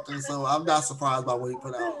motherfucker. So I'm not surprised by what he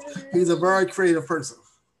put out. He's a very creative person.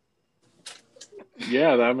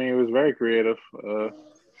 Yeah, I mean, it was very creative.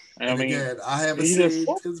 And again, I haven't seen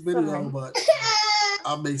his video, but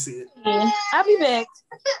I may see it. Yeah, I'll be back.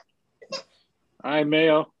 All right,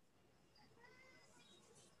 Mayo.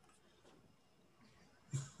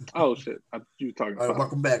 Oh shit! You were talking. All right,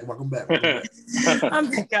 welcome back.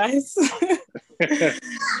 I'm back, guys.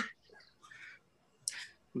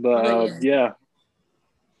 But yeah,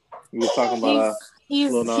 we were talking about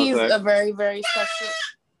he's a very, very special.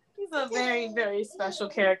 He's a very, very special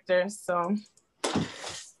character. So,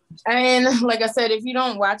 and like I said, if you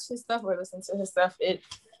don't watch his stuff or listen to his stuff, it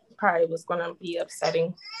probably was gonna be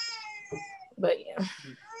upsetting. But yeah,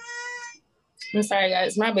 I'm sorry,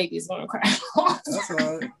 guys. My baby's gonna cry. That's all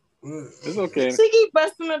right. It's okay. She keep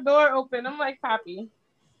busting the door open. I'm like, Poppy.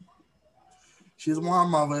 She's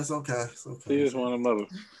one mother. It's okay. She is one of mother.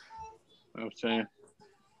 I'm saying.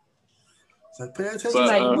 It's like, pay attention. She's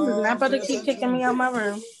like, you're not about to keep kicking me out my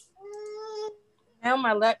room. Now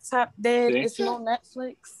my laptop dead. It's no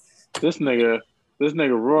Netflix. This nigga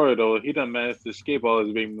Roy though, he done managed to escape all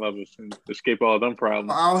his baby mothers and escape all them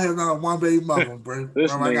problems. I don't have not one baby mother, bro.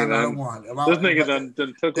 This bro, nigga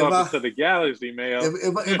done took off into the galaxy, man.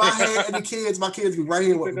 If I had any kids, my kids be right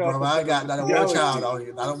here with me, bro. I ain't got not one child out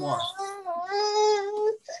here, not one.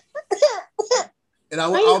 And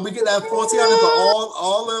I'll be getting that $1,400 for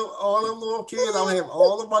all them little kids. I'll have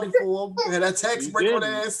all the money for them. And that tax break on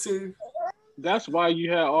their ass too. That's why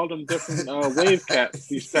you had all them different wave caps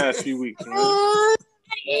these past few weeks, man.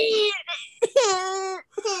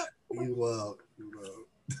 You wild.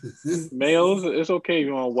 Males, it's okay if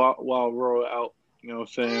you want to wild roll out. You know what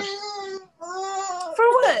I'm saying? For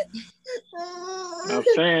what? I'm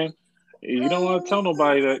saying you don't want to tell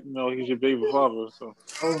nobody that he's your baby father. So.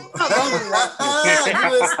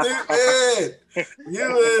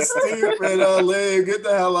 You is stupid, Ollie. Get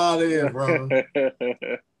the hell out of here, bro.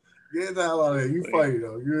 Get the hell out of here. You funny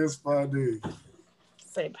though. You is fun, dude.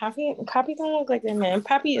 Say, Poppy don't look like that, man.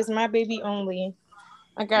 Poppy is my baby only.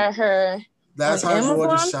 I got her. That's how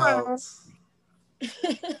gorgeous shouts.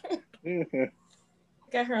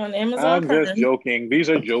 Got her on Amazon. I'm just joking. These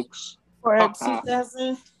are jokes. For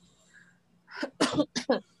 2000.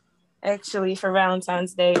 Actually, for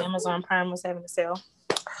Valentine's Day, Amazon Prime was having a sale.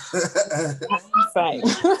 Fine.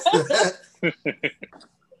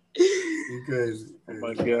 You crazy. Oh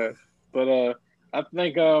my god! But I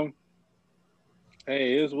think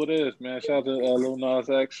hey, it is what it is, man. Shout out to Lil Nas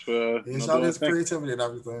X for shout out his creativity and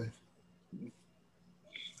everything.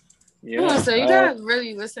 Yeah. So you gotta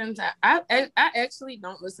really listen to. I actually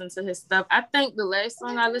don't listen to his stuff. I think the last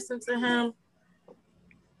song I listened to him.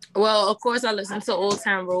 Well, of course, I listened to Old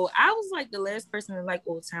Town Road. I was like the last person to like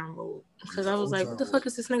Old Town Road because I was like, what the fuck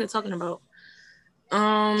is this nigga talking about?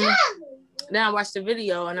 Then I watched the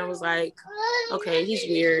video and I was like, okay, he's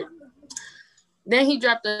weird. Then he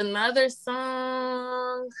dropped another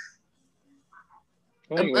song.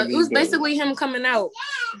 It was basically him coming out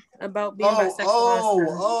about being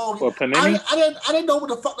bisexual. I didn't know what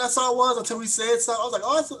the fuck that song was until he said something. I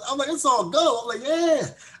was like, it's all go. I'm like, yeah.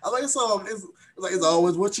 I'm like, it's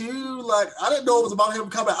always what you like. I didn't know it was about him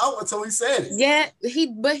coming out until he said it. Yeah,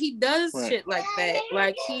 he does shit like that.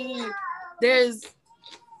 Like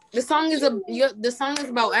the song is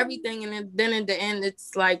about everything, and then in the end,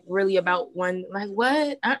 it's like really about one. Like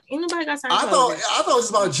what? Ain't nobody got time. I thought it was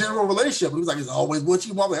about a general relationship. It was like it's always what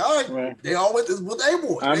you want. Like, all right. They always is what they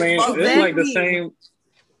want. I mean, it's like the same.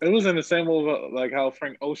 It was in the same way like how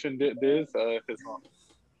Frank Ocean did his song.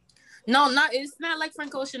 No, it's not like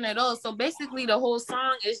Frank Ocean at all. So basically, the whole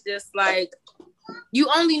song is just like. You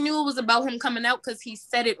only knew it was about him coming out because he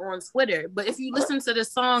said it on Twitter. But if you listen to the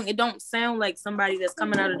song, it don't sound like somebody that's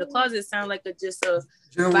coming out of the closet. It sounds like just a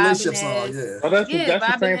relationship song. Yeah. Well, that's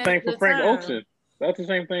the same thing for Frank Ocean. That's the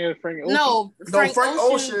same thing as Frank Ocean. No, Frank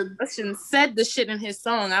Ocean said the shit in his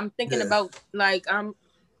song. I'm thinking about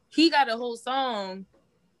he got a whole song.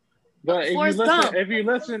 But if you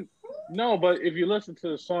listen to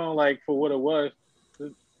the song like for what it was,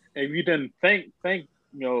 if you didn't think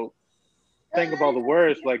about the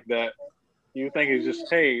words like that, you think it's just,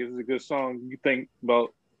 hey, this is a good song. You think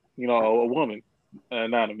about, a woman,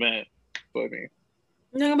 not a man. But I mean,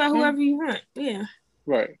 think about whoever you want, yeah.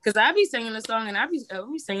 Right. Because I be singing a song and I be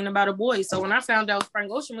singing about a boy. So when I found out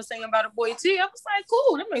Frank Ocean was singing about a boy too, I was like,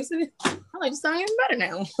 cool, that makes it. I like the song even better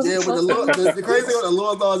now. Yeah, but the crazy thing with the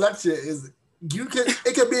Lord Laws that shit is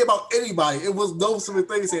it can be about anybody. It was no sort of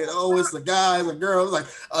thing saying, oh, it's a guy, it's a girl. It's like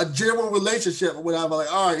a general relationship or whatever.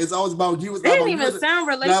 Like, all right, it's always about you. It's it didn't even sound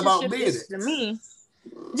relationship to me.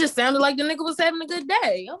 just sounded like the nigga was having a good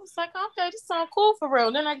day. I was like, okay, this sounds cool for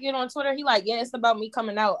real. Then I get on Twitter, he like, yeah, it's about me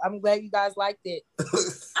coming out. I'm glad you guys liked it. I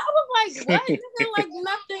was like, what? Nigga, like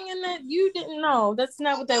nothing in that. You didn't know. That's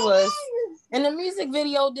not what that was. And the music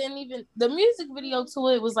video the music video to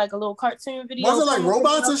it was like a little cartoon video. Was it like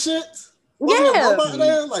robots and shit? Yeah. Robot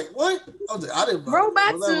there? Like what? I didn't know.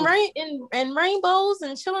 Robots and rainbows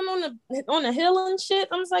and chilling on the hill and shit.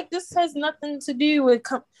 I was like, this has nothing to do with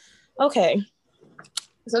okay.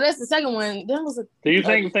 So that's the second one. Then was do you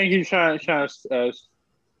think he's trying to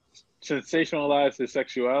sensationalize his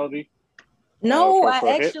sexuality? No, I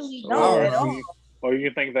actually don't at all. Or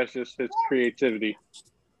you think that's just his creativity?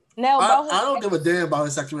 Now, I don't give a damn about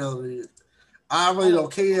his sexuality. I really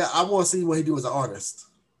don't care. I want to see what he do as an artist.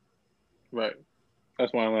 Right.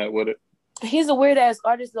 That's why I'm at with it. He's a weird ass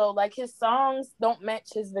artist though. Like his songs don't match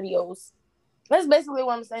his videos. That's basically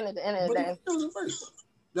what I'm saying at the end of the day.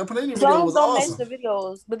 The Panini video songs was don't awesome. match the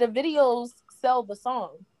videos, but the videos sell the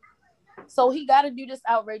song. So he got to do this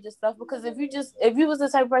outrageous stuff because if you was the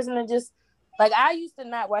type of person that just like I used to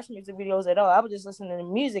not watch music videos at all. I would just listen to the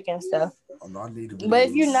music and stuff. Oh, no, I need the but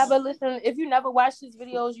if you never watched his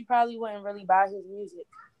videos, you probably wouldn't really buy his music.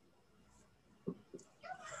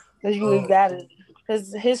 Because you got it.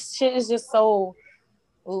 Because his shit is just so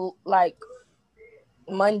like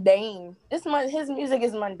mundane. His music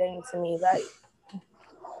is mundane to me. Like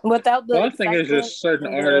without the. Well, I think it's just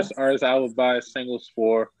certain artists I would buy singles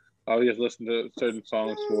for. I would just listen to certain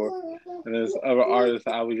songs for, and there's other artists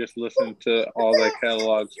I would just listen to all their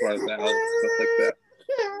catalogs right now, stuff like that.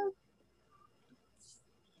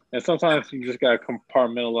 And sometimes you just gotta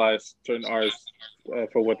compartmentalize certain artists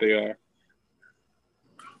for what they are.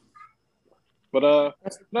 But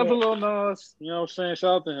another little Nas, you know what I'm saying?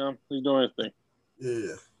 Shout out to him. He's doing his thing.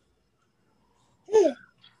 Yeah.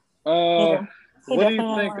 What do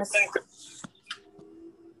you think?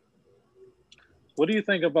 What do you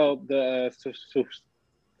think about the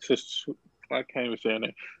I can't even say her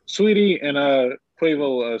name, Sweetie and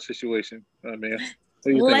Quavo situation, man?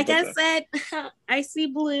 Like I said, Icy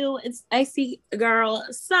Blue, it's Icy Girl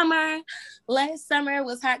Summer. Last summer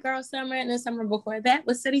was Hot Girl Summer, and the summer before that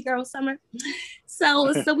was City Girl Summer.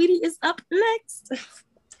 So Sweetie is up next.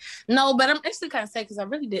 No, but I'm actually kind of sad because I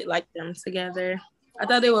really did like them together. I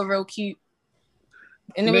thought they were real cute,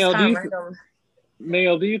 and it was kind of random.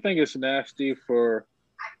 Mayo, do you think it's nasty for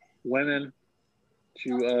women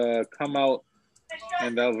to come out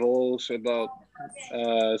and divulge about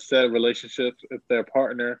said relationships if their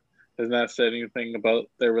partner has not said anything about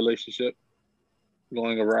their relationship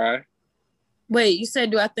going awry? Wait, you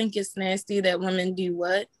said, do I think it's nasty that women do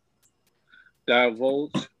what?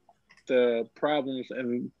 Divulge the problems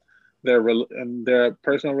in their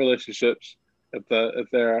personal relationships if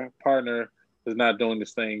their partner is not doing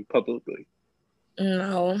this thing publicly.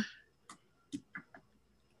 No.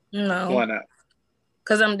 Why not?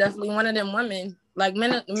 Because I'm definitely one of them women. Like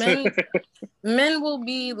men will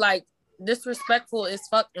be like disrespectful as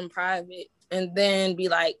fuck in private and then be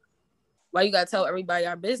like, why you gotta tell everybody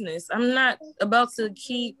our business? I'm not about to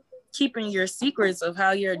keeping your secrets of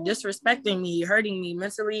how you're disrespecting me, hurting me,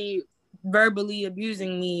 mentally, verbally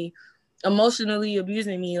abusing me, emotionally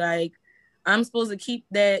abusing me. Like I'm supposed to keep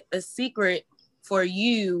that a secret for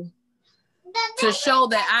you to show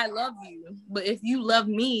that I love you. But if you love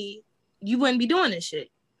me, you wouldn't be doing this shit.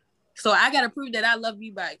 So I gotta prove that I love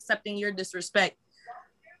you by accepting your disrespect.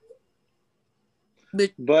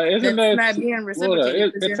 But isn't that not being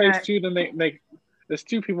reciprocated? It takes two to make. There's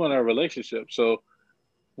two people in a relationship, so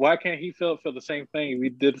why can't he feel the same thing? We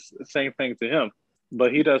did the same thing to him,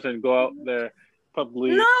 but he doesn't go out there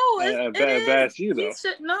publicly and bash you though.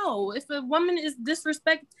 No, if a woman is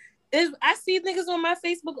disrespect, I see niggas on my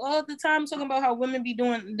Facebook all the time talking about how women be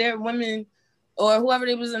doing their women or whoever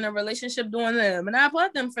they was in a relationship doing them, and I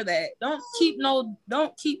applaud them for that. Don't keep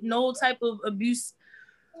no type of abuse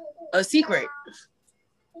a secret.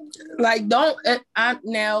 Like now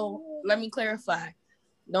let me clarify.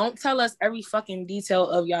 Don't tell us every fucking detail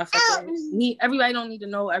of y'all fucking. Everybody don't need to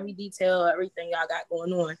know every detail, everything y'all got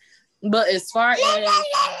going on. But as far as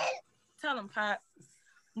tell them, Pop.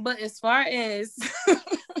 But as far as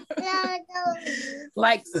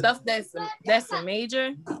like stuff that's a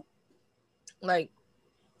major, like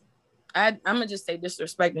I'm gonna just say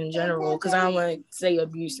disrespect in general because I don't want to say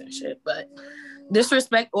abuse and shit. But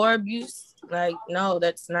disrespect or abuse, like no,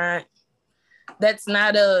 that's not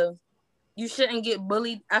you shouldn't get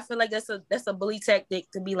bullied. I feel like that's a bully tactic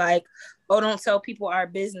to be like, oh, don't tell people our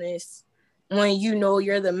business when you know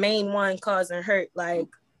you're the main one causing hurt. Like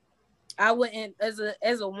I wouldn't, as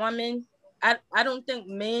a woman, I don't think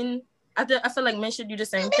men. I feel like men should do the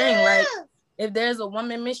same thing. Like if there's a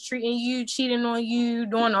woman mistreating you, cheating on you,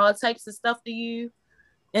 doing all types of stuff to you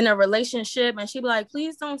in a relationship, and she be like,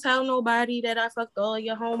 please don't tell nobody that I fucked all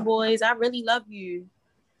your homeboys. I really love you.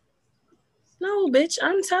 No, bitch,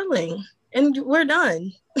 I'm telling. And we're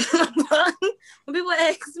done. When people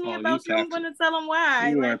ask me about you, I'm going to tell them why.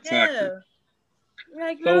 You like, yeah.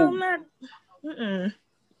 Like, so, no, I'm not. Mm-mm.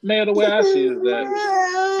 Man, the way I see it is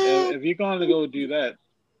that if you're going to go do that,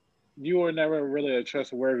 you were never really a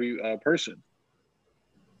trustworthy person.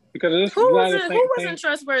 Because who wasn't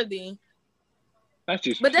trustworthy? Not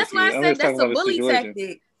you, but that's why I said that's a bully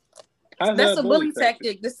tactic. That's a bully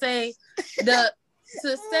tactic to say that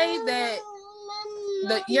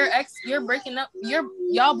your ex, you're breaking up,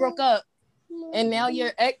 y'all broke up, and now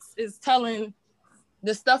your ex is telling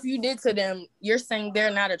the stuff you did to them. You're saying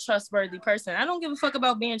they're not a trustworthy person. I don't give a fuck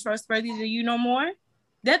about being trustworthy to you no more.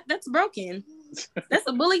 That's broken. That's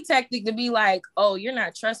a bully tactic to be like, oh, you're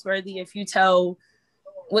not trustworthy if you tell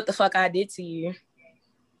what the fuck I did to you.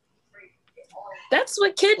 That's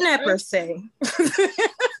what kidnappers say.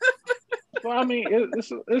 Well, I mean,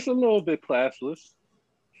 it's a little bit classless.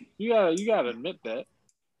 You gotta admit that.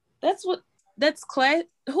 That's class.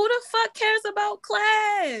 Who the fuck cares about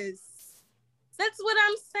class? That's what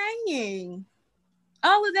I'm saying.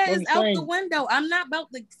 All of that is out the window. I'm not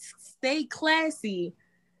about to stay classy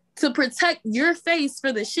to protect your face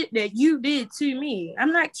for the shit that you did to me.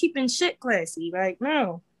 I'm not keeping shit classy. Like,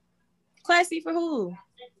 no. Classy for who?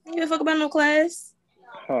 You give a fuck about no class?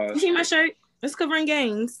 You see my shirt? It's covering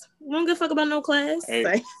gangs. You don't give a fuck about no class.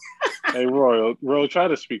 Hey, hey Royal, try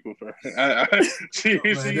to speak with her. I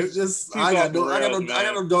got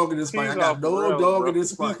no dog in this fight. I got no dog in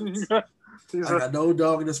this fight. I got no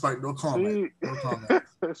dog in this fight. No comment.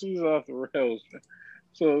 She's off the rails, man.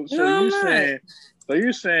 So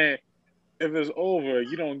you're saying if it's over,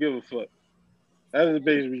 you don't give a fuck. That is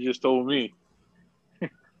basically you just told me.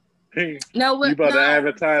 You about to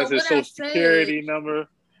advertise his social security number.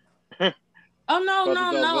 Oh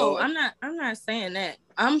no. I'm not saying that.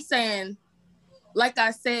 I'm saying, like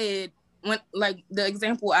I said, when like the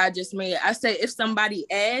example I just made, I said if somebody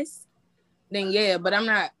asks, then yeah, but I'm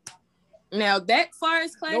not now that far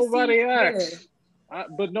as classy. Nobody asked. Yeah.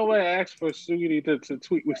 But nobody asked for Sweetie to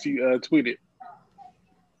tweet what she tweeted.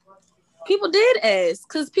 People did ask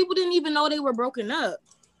because people didn't even know they were broken up.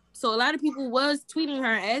 So a lot of people was tweeting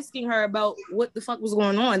her, asking her about what the fuck was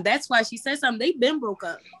going on. That's why she said something. They've been broke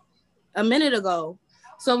up a minute ago.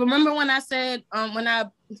 So remember when I said,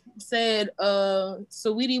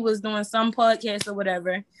 Saweetie was doing some podcast or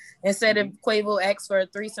whatever and said if Quavo asked for a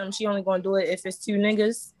threesome, she only gonna do it if it's two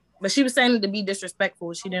niggas. But she was saying it to be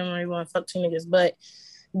disrespectful. She didn't really want to fuck two niggas. But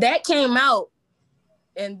that came out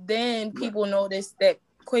and then people noticed that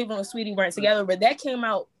Quavo and Saweetie weren't together, but that came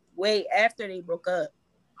out way after they broke up.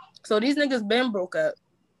 So these niggas been broke up.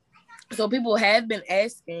 So people have been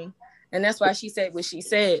asking, and that's why she said what she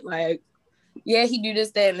said. Like, yeah, he do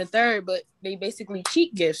this, that, and the third, but they basically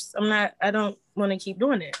cheat gifts. I don't want to keep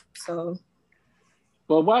doing it. So.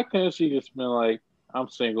 Well, why can't she just been like, I'm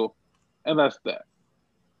single, and that's that?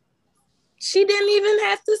 She didn't even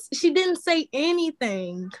have to. She didn't say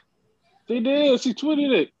anything. She did. She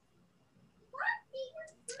tweeted it.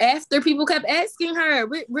 After people kept asking her,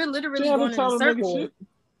 we're literally going in a circle.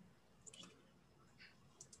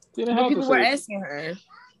 People were asking her.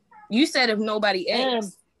 You said if nobody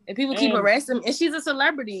asked, if people keep harassing, and she's a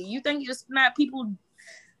celebrity. You think it's not people?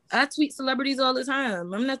 I tweet celebrities all the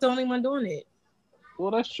time. I'm not the only one doing it.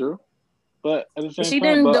 Well, that's true, but at the same she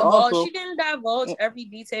time, didn't divulge every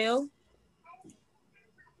detail.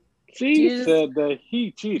 She said that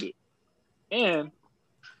he cheated, and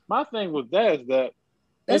my thing with that is that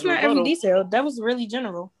that's not every detail. That was really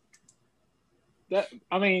general.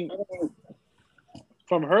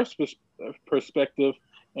 From her perspective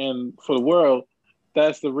and for the world,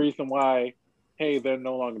 that's the reason why, hey, they're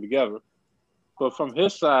no longer together. But from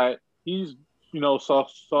his side, he's,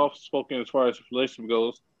 soft-spoken as far as the relationship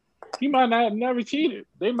goes. He might not have never cheated.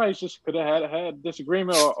 They might just could have had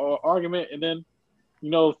disagreement or argument, and then,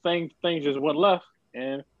 things just went left.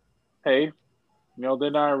 And, hey, they're not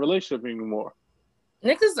in a relationship anymore.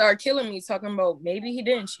 Niggas are killing me talking about maybe he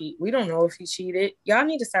didn't cheat. We don't know if he cheated. Y'all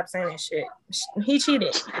need to stop saying that shit. He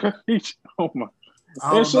cheated. Oh my!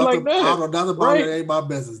 I don't know nothing about it. It ain't my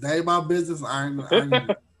business. That ain't my business. I'm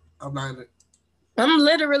not. I'm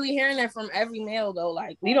literally hearing that from every male though.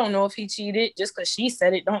 Like we don't know if he cheated. Just because she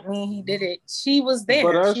said it, don't mean he did it. She was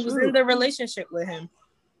there. She was in the relationship with him.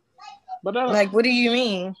 But like, what do you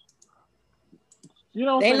mean?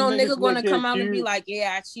 Ain't no nigga gonna come out and be like,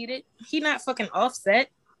 yeah, I cheated. He not fucking Offset.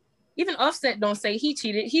 Even Offset don't say he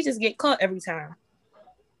cheated. He just get caught every time.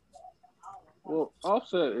 Well,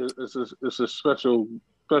 Offset is a special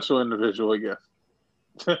individual, I guess.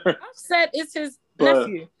 Offset is his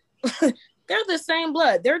nephew. They're the same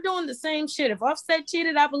blood. They're doing the same shit. If Offset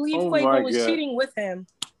cheated, I believe Quavo was cheating with him.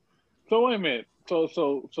 So wait a minute.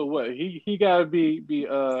 So what? He gotta be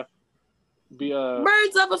birds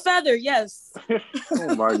of a feather. Yes.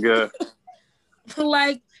 Oh my god.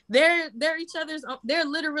 Like they're each other's.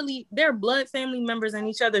 They're blood family members and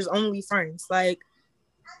each other's only friends. Like,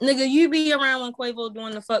 nigga, you be around when Quavo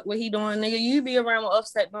doing the fuck what he doing. Nigga, you be around when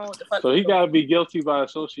Offset doing what the fuck. So he gotta be guilty by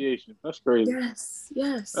association. That's crazy.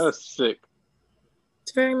 Yes. That's sick.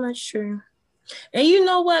 It's very much true. And you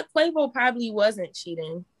know what? Quavo probably wasn't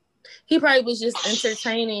cheating. He probably was just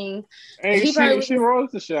entertaining. Hey, she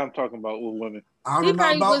rolls the shit I'm talking about with women. I don't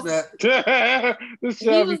know about that.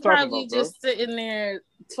 He was probably just sitting there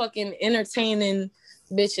fucking entertaining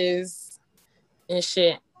bitches and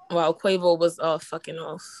shit while Quavo was fucking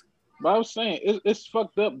off. But I was saying, it's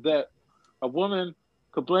fucked up that a woman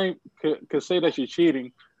could say that you're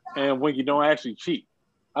cheating, and when you don't actually cheat.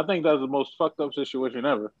 I think that's the most fucked up situation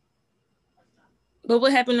ever. But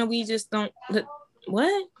what happened if we just don't...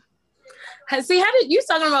 What? See, how did you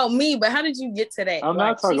talking about me? But how did you get to that? I'm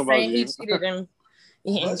not talking about you. He cheated and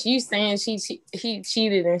you saying he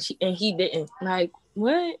cheated and he didn't. Like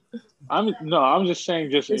what? I'm just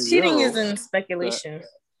saying cheating is in speculation.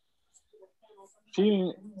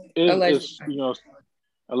 Cheating is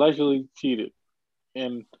allegedly cheated,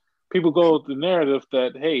 and people go with the narrative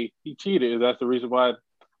that hey, he cheated. That's the reason why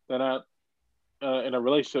they're not in a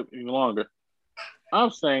relationship any longer. I'm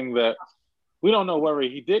saying that we don't know whether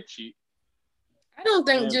he did cheat. I don't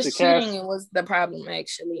think just cheating was the problem,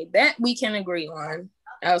 actually. That we can agree on,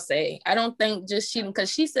 I'll say. I don't think just cheating,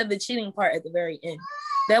 because she said the cheating part at the very end.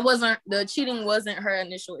 The cheating wasn't her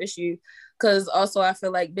initial issue, because also I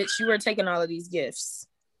feel like, bitch, you were taking all of these gifts.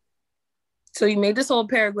 So you made this whole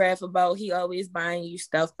paragraph about he always buying you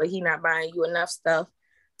stuff, but he not buying you enough stuff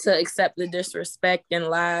to accept the disrespect and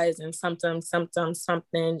lies and something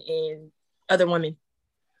in other women.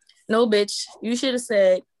 No, bitch. You should have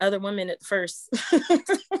said other women at first.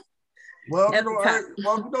 Well,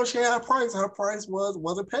 she had a price. Her price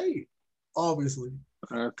wasn't paid, obviously,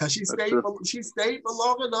 because she stayed for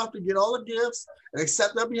long enough to get all the gifts and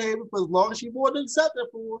accept that behavior for as long as she wanted to accept it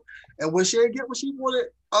for. And when she didn't get what she wanted,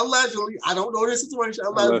 allegedly, I don't know this situation.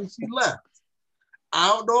 Allegedly, she left. I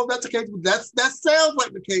don't know if that's the case, but that sounds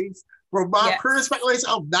like the case from my current speculation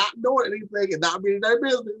of not knowing anything and not being in their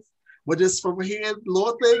business. But just from hearing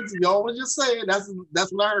little things, y'all was just saying, that's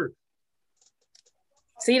what I heard.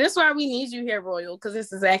 See, that's why we need you here, Royal, because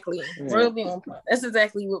it's exactly Royal be on point. That's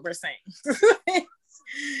exactly what we're saying.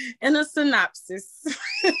 In a synopsis.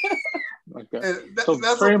 Okay.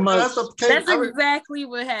 That's exactly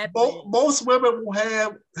what happened. Most women will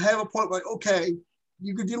have a point like, okay,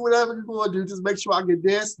 you can do whatever you're going to do. Just make sure I get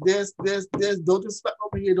this. Don't just spec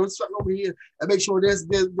over here. And make sure this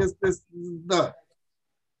done.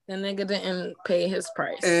 The nigga didn't pay his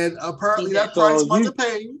price. And apparently that price wasn't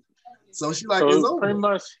paid. So she like, it's over. Pretty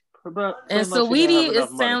much. And Saweetie, it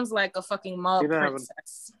sounds like a fucking mob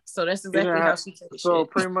princess. So that's exactly how she can. So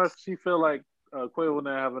pretty much she feel like Quavo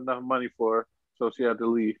didn't have enough money for her, so she had to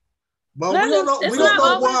leave. But we don't know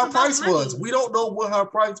what her price was. We don't know what her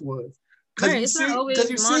price was. Because you see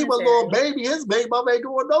my little baby, his baby mama ain't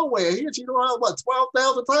going nowhere. She don't have what,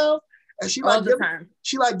 12,000 pounds? And she like,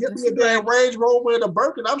 get me a damn Range Rover and a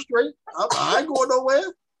Birkin. I'm straight. I ain't going nowhere.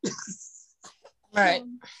 Right.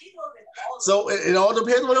 So it all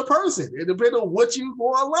depends on the person. It depends on what you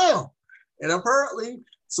going to allow. And apparently,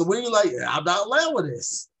 so when you're like, I'm not allowing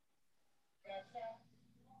this.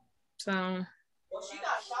 So.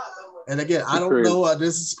 And again, I don't know.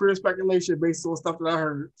 This is pure speculation based on stuff that I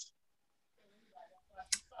heard.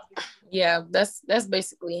 Yeah, that's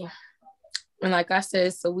basically. And like I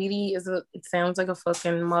said, Saweetie sounds like a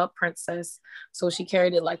fucking mob princess. So she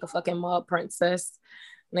carried it like a fucking mob princess.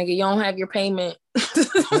 Nigga, you don't have your payment.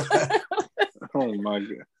 Oh my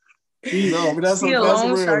God. No, but that's real.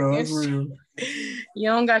 That's real. You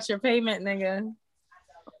don't got your payment, nigga.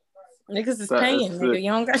 Niggas is paying, nigga.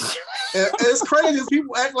 You don't got your It's crazy.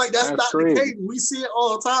 People act like that's not crazy. The case. We see it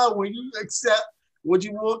all the time when you accept what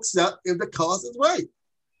you will accept if the cost is right.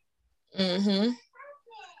 Mm-hmm.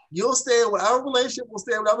 You'll stay with our relationship. Will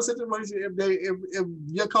stay with our situation if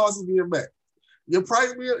your cost is being met. If your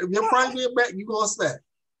price being met, you gonna stay.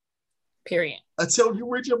 Period. Until you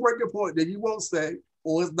reach your breaking point, then you won't stay,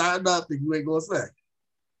 or it's not enough, then you ain't gonna stay.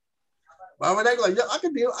 But I mean, they like, yeah, I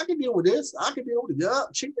can deal with this. I can deal with the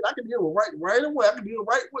chicken. I can deal with right away. I can deal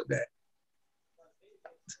right with that.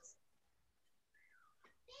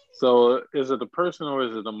 So is it the person or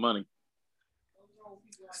is it the money?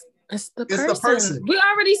 It's the person. We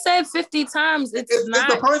already said 50 times. It's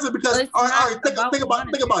the person because all right, think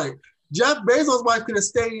about it. Jeff Bezos' wife could have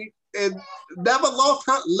stayed and never lost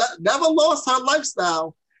her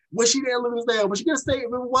lifestyle when she didn't live in there. But she could have stayed.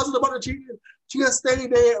 If it wasn't about the cheating, she could have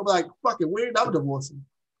stayed there and be like, fuck it, we ain't never divorcing.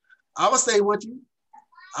 I would stay with you.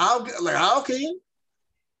 I don't care.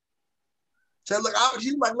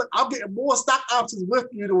 She's like, look, I'm getting more stock options with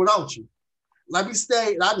you than without you. Let me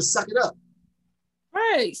stay and I just suck it up.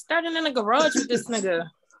 Right, starting in a garage with this nigga.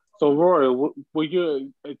 So, Roy, would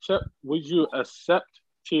you accept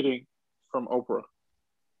cheating from Oprah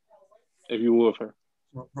if you were with her?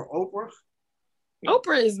 From Oprah?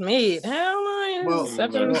 Oprah is mid. Hell no.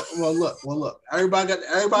 Well, look. Everybody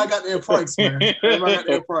got their price, man. Everybody got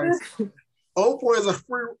their price. Oprah is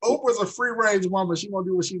a free range woman. She gonna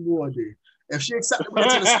do what she want to do. If she accepted me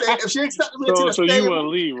into the state, so you want to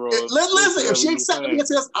leave, Roy? Listen, if she accepted me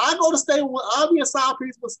into this, I go to stay. I'll be a side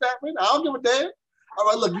piece with Statman. I don't give a damn. All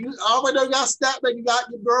right, look, you already know you got Statman. You got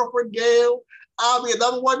your girlfriend Gail. I'll be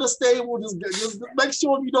another one to stay with. Just make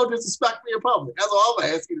sure you don't disrespect me in public. That's all I'm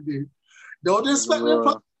gonna ask you to do. Don't disrespect me in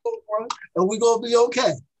public, and we gonna be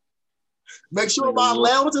okay. Make sure my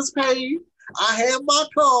allowance is paid. I have my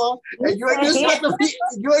car, and you ain't disrespecting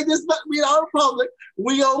me out in public.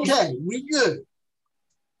 We okay. We good.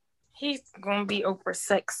 He's gonna be Oprah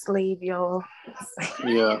sex slave, y'all.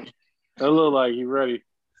 Yeah, that look like he ready.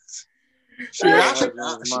 She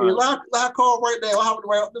I call right now. I have to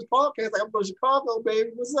write up this podcast. Like, I'm going to Chicago, baby.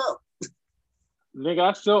 What's up? Nigga,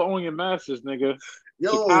 I still own your masters, nigga.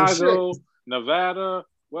 Yo, Chicago, shit. Nevada,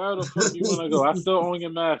 where the fuck you want to go? I still own your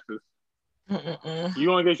masters. You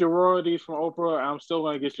want to get your royalties from Oprah? I'm still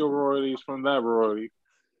going to get your royalties from that royalty.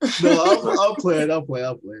 No, I'll play it.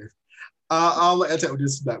 I'll let that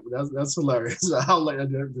disrespect, but that's hilarious. I'll let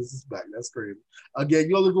that disrespect. That's crazy. Again,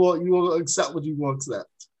 you only accept what you want to accept.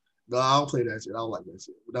 No, I don't play that shit. I don't like that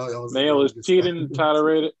shit. Nail, is cheating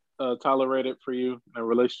tolerated for you in a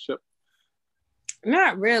relationship?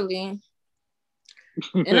 Not really.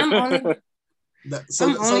 And I'm only.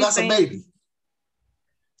 So that's a baby.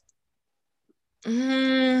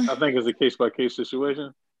 I think it's a case-by-case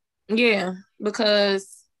situation. Yeah,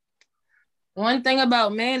 because one thing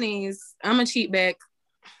about mayonnaise, I'm a cheat back.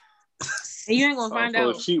 And you ain't gonna find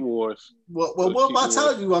out. Cheat wars. Well, what am I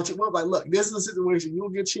telling you? Like, look, this is a situation you'll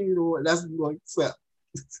get cheated on. That's what you're going to accept.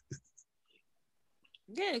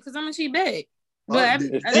 Yeah, because I'm a cheat back. But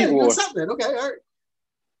you accept that. Okay, all right.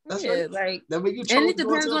 That's right. Like, and it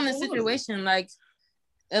depends on the situation. Like,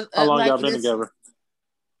 how long y'all been together?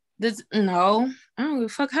 No, I don't give a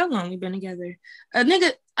fuck how long we been together. A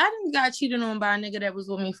nigga, I didn't got cheated on by a nigga that was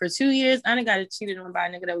with me for 2 years. I didn't got cheated on by a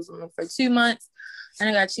nigga that was with me for 2 months. I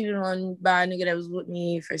didn't got cheated on by a nigga that was with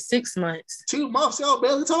me for 6 months. 2 months, y'all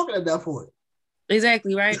barely talking at that point.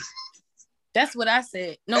 Exactly, right? That's what I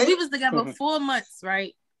said. No, we was together 4 months,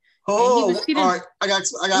 right? Oh, all right. I got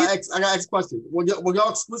X question. Were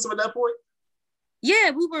y'all exclusive at that point?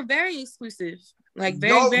 Yeah, we were very exclusive. Like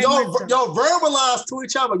y'all verbalized to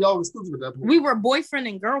each other. Y'all exclusive at that point. We were boyfriend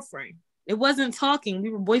and girlfriend. It wasn't talking. We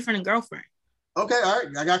were boyfriend and girlfriend. Okay, all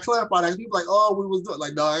right. I got to clarify that. People like, oh, we was doing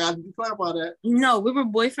like, no, I got to clarify that. No, we were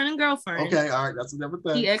boyfriend and girlfriend. Okay, all right. That's a different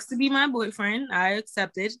thing. He asked to be my boyfriend. I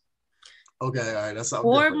accepted. Okay, all right. That's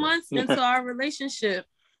something 4 months into our relationship,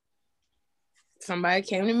 somebody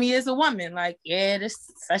came to me as a woman, like, yeah, this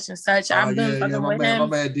such and such. I'm doing fucking with him. My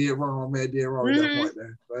man did wrong. At that point,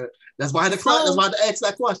 man. But that's why I had to ask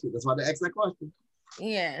that question.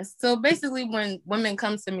 Yeah. So basically, when women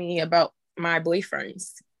come to me about my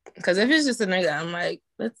boyfriends, because if it's just a nigga, I'm like,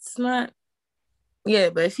 that's not. Yeah,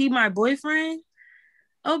 but if he my boyfriend,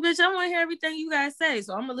 oh bitch, I want to hear everything you guys say.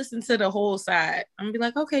 So I'm gonna listen to the whole side. I'm gonna be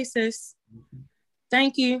like, okay, sis,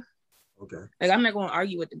 thank you. Okay. Like, I'm not gonna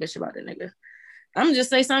argue with the bitch about the nigga. I'm gonna just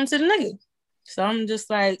say something to the nigga. So I'm just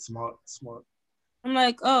like, smart. I'm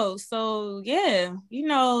like, oh, so yeah, you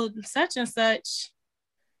know, such and such.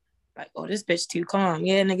 Like, oh, this bitch too calm.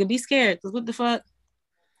 Yeah, nigga, be scared. Cause what the fuck?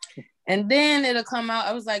 And then it'll come out.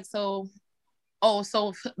 I was like, so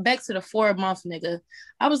back to the 4 month nigga.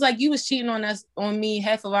 I was like, you was cheating on me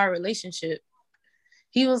half of our relationship.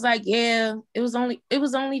 He was like, yeah, it was only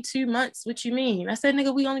 2 months. What you mean? I said,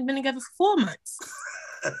 nigga, we only been together for 4 months.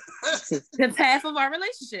 That's half of our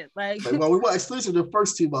relationship. Like, well, we were exclusive the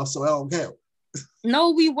first 2 months, so I don't count.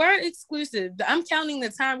 No, we were exclusive. I'm counting the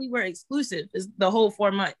time we were exclusive is the whole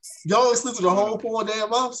 4 months. Y'all exclusive the whole 4 damn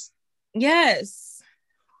months? Yes.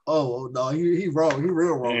 Oh no, he wrong. He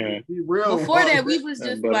real wrong. Yeah. He real Before wrong. that, we was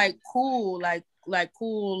just like cool, like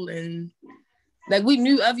cool, and Like, we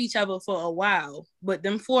knew of each other for a while, but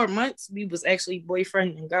them 4 months, we was actually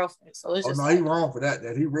boyfriend and girlfriend. So it's just he wrong for that.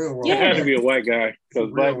 He real wrong. It had to be a white guy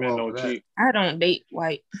because black men don't cheat. I don't date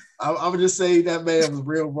white. I would just say that man was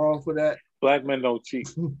real wrong for that. Black men don't cheat.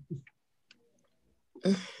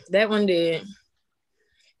 That one did.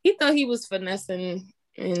 He thought he was finessing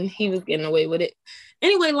and he was getting away with it.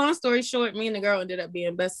 Anyway, long story short, me and the girl ended up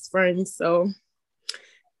being best friends. So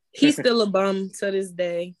he's still a bum to this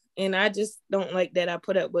day. And I just don't like that I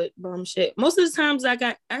put up with bum shit. Most of the times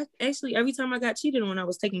every time I got cheated on, I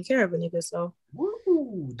was taking care of a nigga. So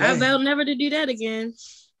I vowed never to do that again.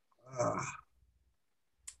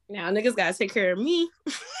 Now niggas gotta take care of me.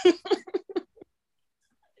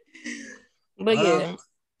 But yeah.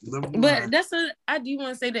 But I do want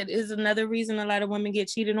to say that is another reason a lot of women get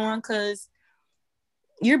cheated on, because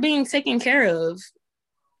you're being taken care of.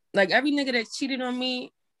 Like, every nigga that cheated on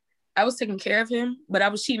me, I was taking care of him, but I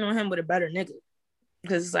was cheating on him with a better nigga.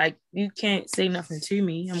 Because it's like, you can't say nothing to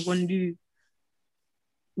me. I'm going to do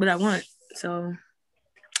what I want. So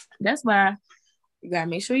that's why you got to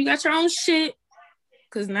make sure you got your own shit.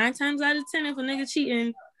 Because 9 times out of 10, if a nigga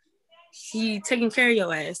cheating, he taking care of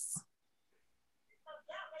your ass.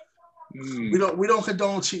 We don't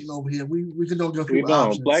condone cheating over here. We condone give people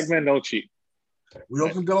options. Black men don't cheat. We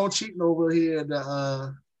don't condone cheating over here in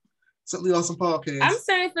the Simply Awesome podcast. I'm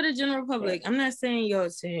saying for the general public. I'm not saying your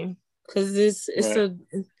team, because it's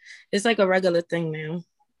like a regular thing now.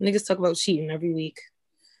 Niggas talk about cheating every week,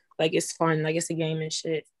 like it's fun, like it's a game and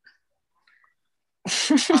shit.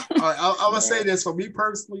 I would say this for me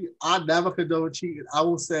personally. I never condone cheating. I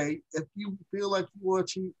will say if you feel like you want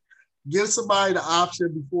to cheat, give somebody the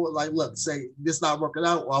option before, like, look, say this not working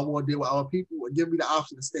out, or I want to deal with other people, and give me the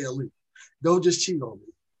option to stay aloof. Don't just cheat on me.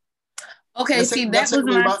 Okay, that was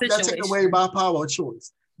my situation. That's taking away my power of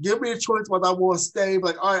choice. Give me a choice whether I want to stay.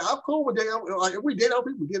 Like, all right, I'm cool with that. Like, if we date other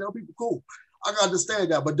people, cool. I can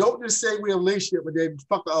understand that, but don't just say we're in a relationship and then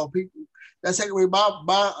fuck the other people. That's taking away my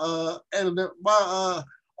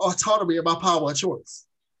autonomy and my power of choice.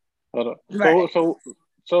 Hold on. Right.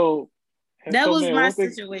 So that was my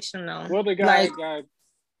situation, though. What the guy? So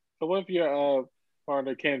what if your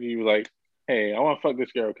partner came to you like, "Hey, I want to fuck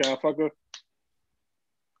this girl. Can I fuck her?"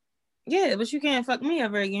 Yeah, but you can't fuck me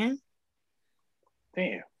ever again.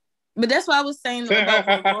 Damn. But that's what I was saying about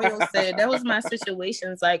what Royal said. That was my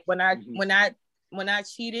situations. Like when I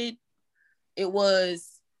cheated, it was,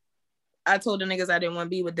 I told the niggas I didn't want to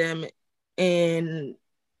be with them, and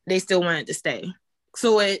they still wanted to stay.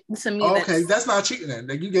 So to me, that's not cheating. Then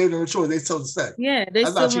like, you gave them a choice. They told to stay. Yeah, they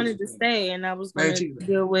still wanted to stay, and I was going to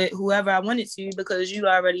deal with whoever I wanted to, because you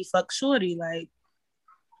already fucked shorty. Like,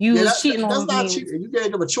 you was cheating on me. That's not cheating. You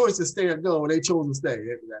gave them a choice to stay or go, and they chose to stay.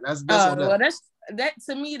 That's that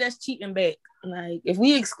to me, that's cheating back. Like, if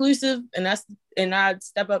we exclusive and I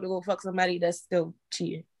step up to go fuck somebody, that's still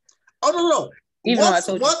cheating. Oh no. Even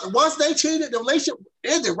once they cheated, the relationship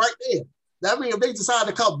ended right there. That means if they decide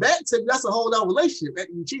to come back to you, that's a whole other relationship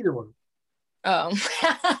after you cheated on them.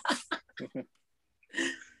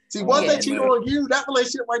 See, once they cheated on you, that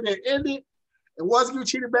relationship right there ended. And once you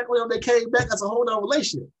cheated back on them, they came back, that's a whole other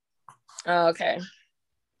relationship. Oh, okay.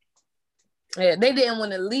 Yeah, they didn't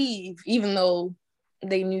want to leave, even though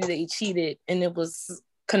they knew they cheated and it was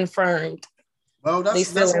confirmed. Well,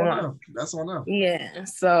 that's on them. Yeah,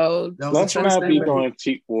 so let's not be doing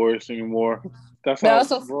cheat wars anymore. That's how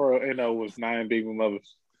Royal was 9 baby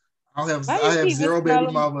mothers. I have 0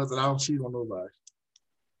 baby mothers, and I don't cheat on nobody.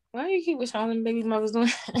 Why do you keep with all them baby mothers doing?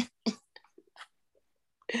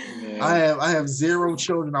 I have 0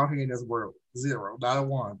 children out here in this world. 0, not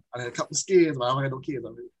one. I had a couple of kids, but I don't have no kids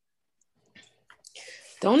out here.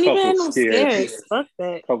 Don't even have no scares. Fuck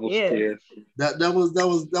that. Couple scares. That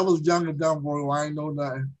was young and dumb, boy. I ain't know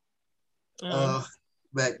nothing.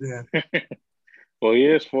 Back then. Well, he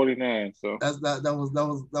is 49, so that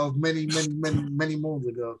was many moons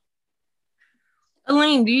ago.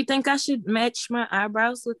 Elaine, do you think I should match my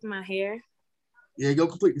eyebrows with my hair? Yeah, go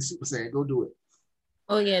completely Super Saiyan. Go do it.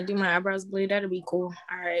 Oh yeah, do my eyebrows blue. That'll be cool.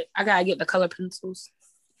 All right, I gotta get the color pencils.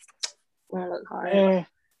 Gonna look hard.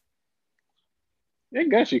 I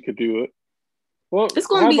guess you could do it. Well, it's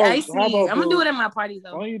gonna be icy. I'm gonna do it at my party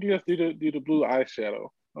though. Why don't you just do the blue eyeshadow?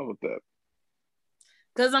 How about that?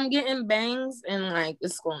 Cause I'm getting bangs and like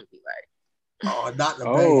it's gonna be right. Oh, not the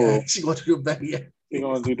bang. She gonna do the bang. She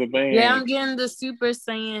gonna do the bang. Yeah, I'm getting the Super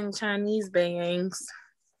Saiyan Chinese bangs.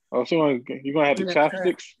 Oh, so you're gonna have the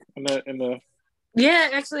chopsticks in the. Yeah,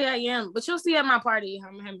 actually I am. But you'll see at my party.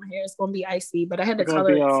 I'm gonna have my hair. It's gonna be icy, but I had to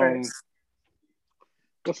color it first.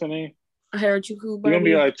 What's her name? Harajuku. You're gonna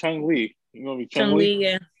be like Chung Lee. You're gonna be Chung Lee.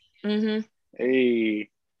 Yeah. Mm-hmm. Hey.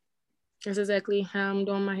 That's exactly how I'm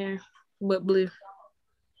doing my hair, but blue.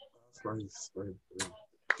 That's crazy.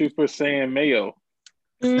 Super Saiyan mayo.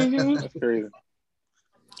 Mm-hmm. That's crazy.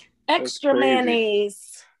 Extra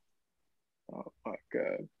mayonnaise. Oh my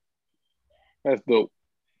god, that's dope.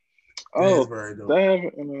 That is very dope.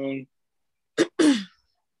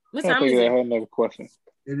 What time is I it? had another question.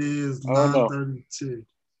 It is 9:32.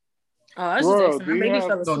 Oh, I was just asking. My baby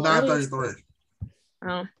fell asleep. No, 9:33.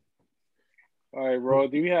 Oh. All right, Ro,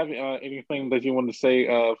 do you have anything that you want to say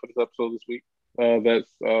for this episode this week? That's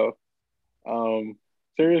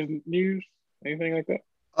serious news? Anything like that?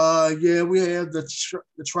 Yeah, we have the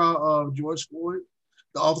trial of George Floyd,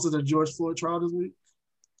 the officer of the George Floyd trial this week.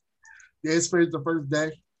 Yeah, it's the first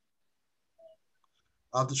day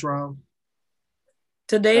of the trial.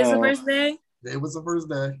 Today is the first day? It was the first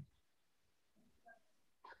day.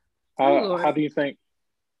 How do you think?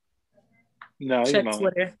 No, check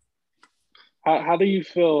Twitter. How do you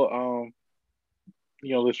feel?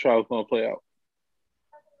 This trial is going to play out.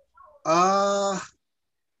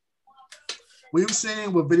 We've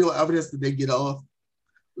seen with video evidence that they get off.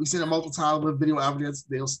 We've seen it multiple times with video evidence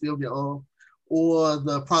they'll still get off, or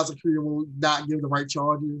the prosecutor will not give the right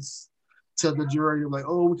charges to the jury. Like,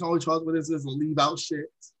 oh, we can only charge with this and leave out shit,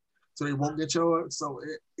 so they won't get charged. So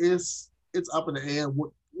it's up in the air.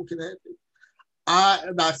 What can happen? I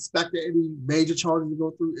am not expecting any major charges to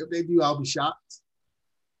go through. If they do, I'll be shocked.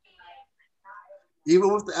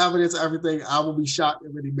 Even with the evidence and everything, I will be shocked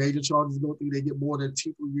if any major charges go through. They get more than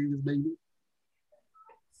 2 years, maybe.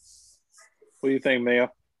 What do you think, Maya?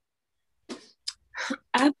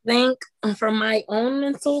 I think for my own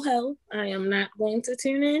mental health, I am not going to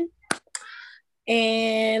tune in.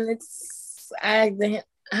 And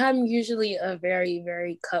I'm usually a very,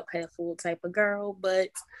 very cup half full type of girl, but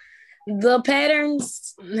the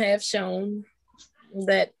patterns have shown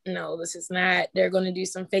that no, this is not. They're going to do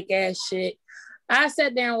some fake ass shit. I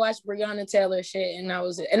sat there and watched Breonna Taylor shit, and I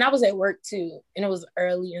was at work too, and it was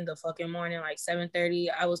early in the fucking morning, like 7:30.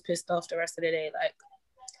 I was pissed off the rest of the day. Like,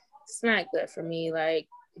 it's not good for me. Like,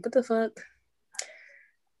 what the fuck?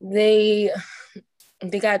 They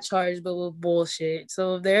got charged, but with bullshit.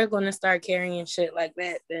 So if they're gonna start carrying shit like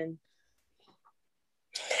that, then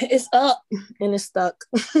it's up and it's stuck.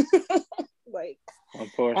 Like,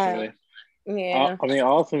 unfortunately, yeah. I mean,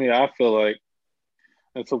 ultimately, I feel like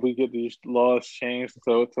until we get these laws changed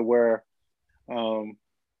to where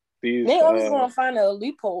these they always gonna find a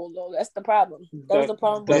loophole though. That's the problem. That's the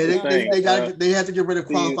problem. They have to get rid of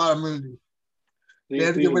qualified immunity. They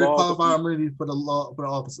have to get rid of qualified immunity for the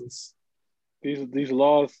officers. These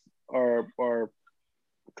laws are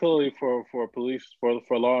clearly for police for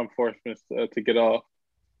law enforcement to get off,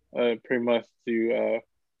 pretty much to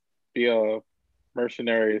be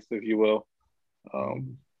mercenaries, if you will,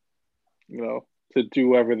 to do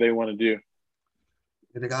whatever they want to do.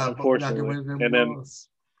 Unfortunately,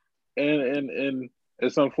 and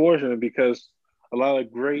it's unfortunate because a lot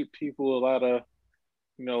of great people, a lot of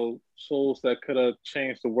souls that could have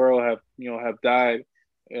changed the world have died,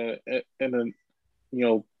 from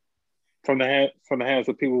the hands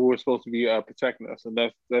of people who were supposed to be protecting us, and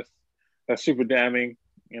that's super damning,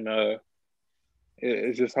 and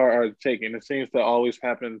it's just hard to take, and it seems to always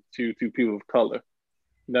happen to people of color,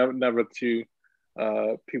 never to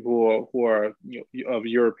people who are of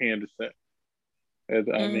European descent.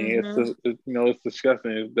 I mean, it's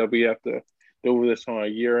disgusting that we have to deal with this on a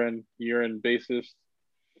year-in basis,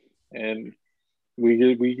 and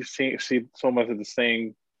we see so much of the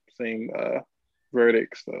same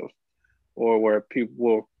verdicts, or where people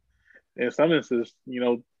will, in some instances,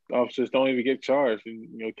 officers don't even get charged,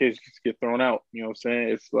 and cases just get thrown out. You know what I'm saying?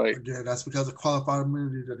 It's like, again, that's because of qualified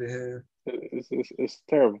immunity that they have. It's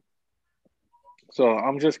terrible. So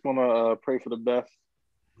I'm just gonna pray for the best.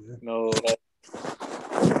 Yeah.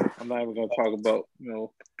 I'm not even gonna talk about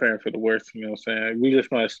preparing for the worst. You know what I'm saying? We just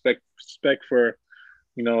gonna expect for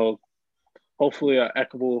hopefully an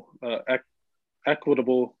equitable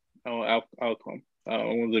outcome.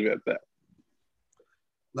 I'm gonna leave it at that.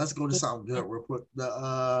 Let's go to something good real quick.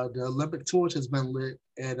 The Olympic torch has been lit,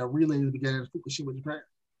 and a relay is beginning in Fukushima, Japan.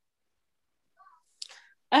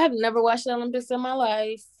 I have never watched the Olympics in my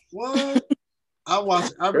life. What? I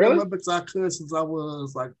watched every Olympics I could since I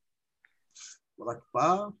was like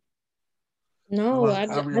 5. No, I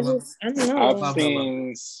don't know.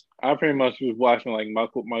 I pretty much was watching like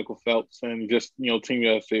Michael Phelps and just Team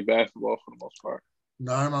USA basketball for the most part.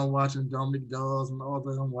 No, I remember watching Dominic Dawes and all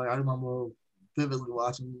that. I remember vividly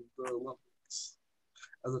watching the Olympics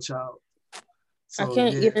as a child. So, I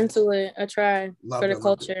can't get into it. I try for the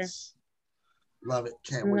culture. Love it.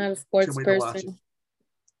 I'm not a sports person.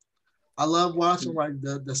 I love watching like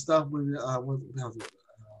the stuff with I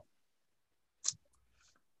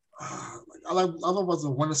love watching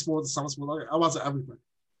the winter sports, the summer sports. I watch everything.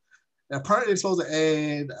 And apparently, they're supposed to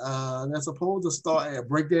add. They're supposed to start add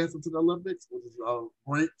breakdancing to the Olympics, which is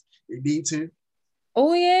great. They need to.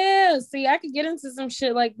 Oh yeah, see, I could get into some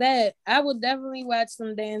shit like that. I would definitely watch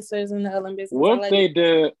some dancers in the Olympics. What they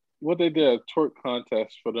did a twerk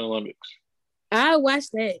contest for the Olympics. I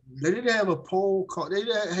watched that. They didn't have a pole. They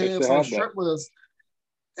didn't have some strippers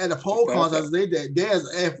at a pole contest. They did. They're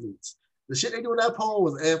athletes. The shit they do with that pole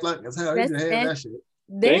was athletic as hell. They didn't have that shit.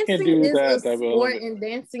 Dancing is a sport, and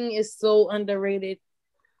dancing is so underrated.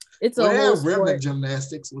 It's a whole sport. Rhythmic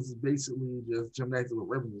gymnastics, which is basically just gymnastics with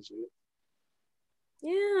rhythm and shit.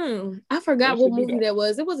 Yeah, I forgot what movie that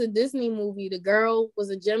was. It was a Disney movie. The girl was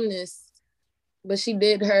a gymnast, but she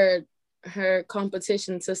did her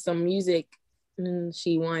competition to some music, and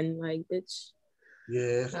she won. Like, bitch.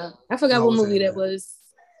 Yeah. I forgot what movie that was.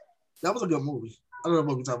 That was a good movie. I don't know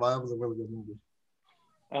what you're talking about. That was a really good movie.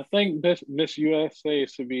 I think Miss USA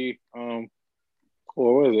should be, or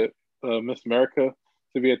what is it? Miss America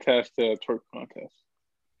to be attached to a twerk contest.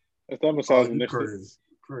 Is that misogynistic?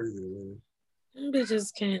 Crazy, man. Them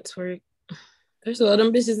bitches can't twerk. First of all,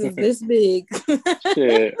 them bitches is this big.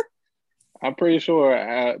 Shit. I'm pretty sure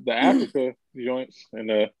the Africa joints and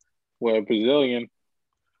the Brazilian.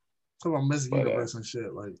 Talk about Miss Universe and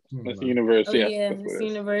shit, like Miss Universe. Oh, yeah, Miss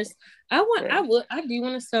Universe. I do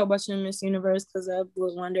want to start watching Miss Universe because I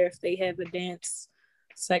would wonder if they have a dance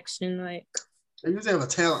section. Like, they usually have a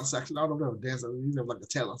talent section. I don't know if they have a dance. They usually have like a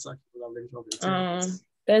talent section.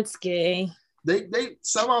 That's gay. They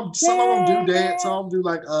some of them do dance. Some of them do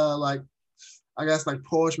like I guess like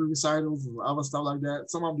poetry recitals and other stuff like that.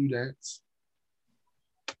 Some of them do dance.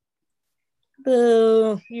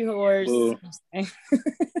 Boo, you whores. Boo.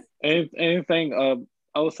 Anything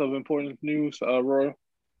else of important news, Roy?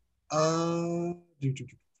 Oh,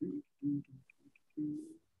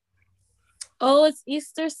 it's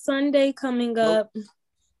Easter Sunday coming up.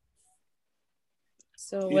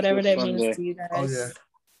 So Easter whatever that Sunday means to you guys. Oh yeah.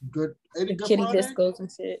 Good. The kitty discos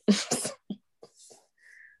and shit.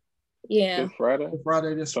 Yeah. Good Friday. Good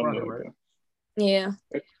Friday this Sunday, Friday, right? Yeah.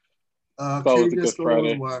 Kitty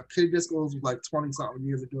discos was like 20 something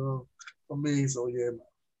years ago for me. So yeah.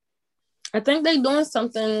 I think they're doing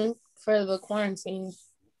something for the quarantine.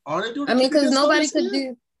 Are they doing? I mean, because nobody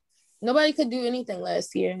could do anything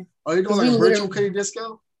last year. Are they doing like a virtual kitty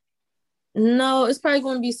disco? No, it's probably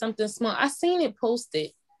going to be something small. I seen it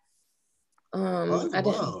posted.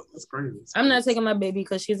 That's crazy. I'm not taking my baby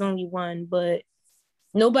because she's only one, but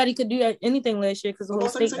nobody could do anything last year because the whole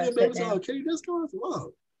state got shut down. Kitty disco?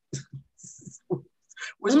 Wow.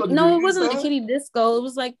 No, it wasn't a kitty disco.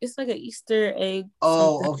 It's like an Easter egg.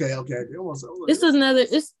 Oh, okay.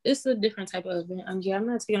 It's a different type of event. I'm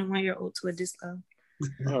not taking a 1-year-old to a disco.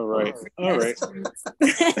 All right.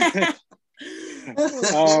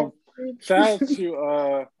 Shout out to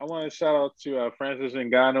I want to shout out to Francis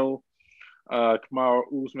Ngannou,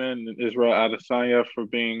 Kamaru Usman, and Israel Adesanya for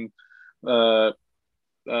being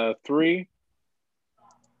three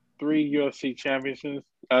UFC champions.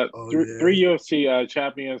 Three UFC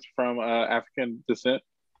champions from African descent,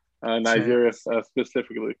 Nigeria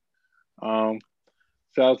specifically. Shout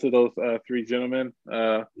out to those three gentlemen.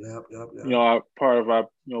 Yep. You know, are part of our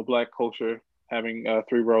Black culture having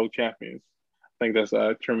 3 world champions. I think that's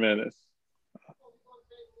tremendous.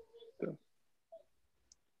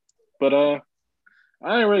 But I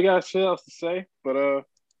ain't really got shit else to say. But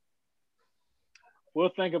we'll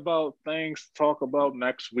think about things to talk about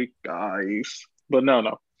next week, guys. But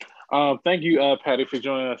no. Thank you, Patty, for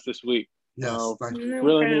joining us this week. Yes, thank you.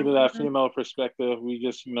 Really needed that female perspective. We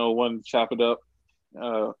just, wanted to chop it up,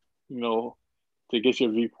 to get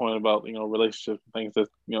your viewpoint about, relationships and things that,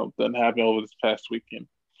 didn't happen over this past weekend.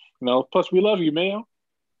 Plus we love you, Mayo.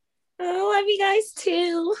 I love you guys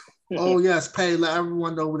too. Oh, yes, Patty, let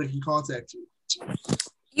everyone know where they can contact you.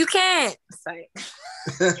 You can't. Sorry.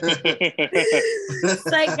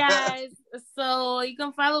 Sorry, guys. So you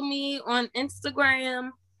can follow me on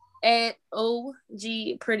Instagram at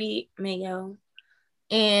OG Pretty Mayo.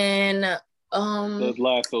 And the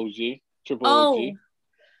last OG, triple OG.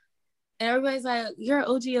 And everybody's like, you're an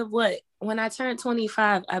OG of what? When I turned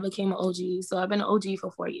 25, I became an OG. So I've been an OG for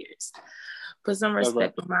 4 years. Put some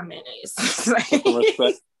respect on my mayonnaise. Some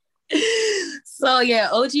respect. So yeah,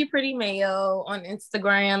 OG Pretty Mayo on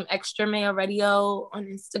Instagram, Extra Mayo Radio on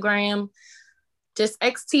Instagram. Just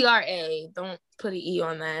XTRA. Don't put an E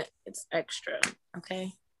on that. It's extra.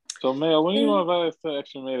 Okay. So Mayo, when you want to invite us to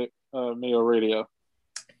Extra Mayo Radio?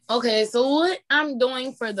 Okay, so what I'm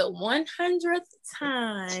doing for the 100th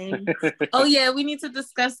time. Oh, yeah, we need to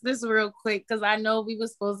discuss this real quick because I know we were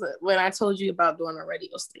supposed to, when I told you about doing a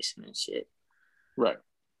radio station and shit. Right.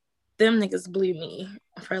 Them niggas blew me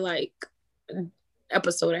for like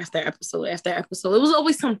episode after episode after episode. It was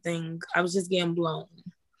always something. I was just getting blown.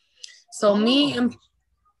 So so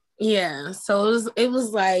it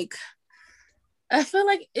was like, I feel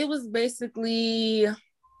like it was basically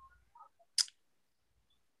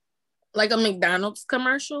like a McDonald's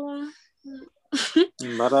commercial.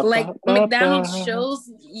 Like McDonald's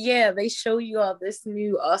shows, they show you all this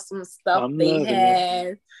new awesome stuff they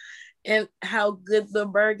had and how good the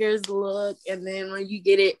burgers look, and then when you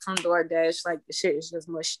get it from DoorDash, like the shit is just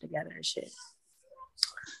mushed together and shit.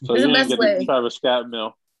 So you didn't get the Travis Scott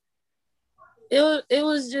meal. It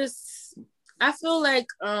was just, I feel like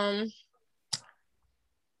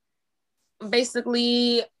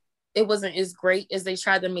basically it wasn't as great as they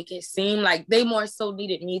tried to make it seem. Like they more so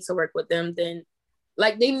needed me to work with them than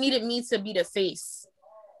like they needed me to be the face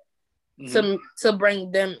to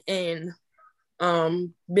bring them in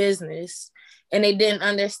business, and they didn't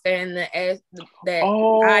understand that I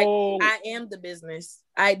am the business.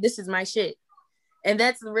 This is my shit. And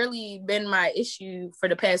that's really been my issue for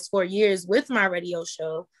the past 4 years with my radio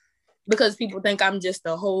show, because people think I'm just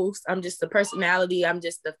a host, I'm just a personality, I'm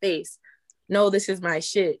just the face. No, this is my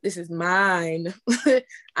shit. This is mine.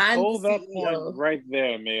 Hold that point right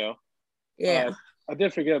there, Mia. Yeah. I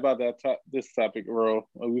did forget about this topic, Ro.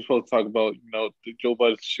 We were supposed to talk about, the Joe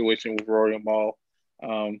Budden situation with Rory and Mal.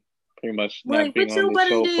 Pretty much not being on the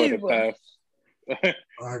show for the past.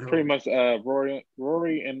 Pretty much,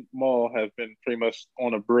 Rory and Mal have been pretty much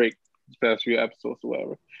on a break the past few episodes or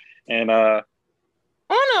whatever. And on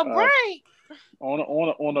a break.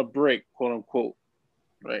 On a break, quote unquote,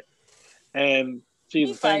 right? And see,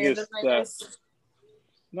 the thing is that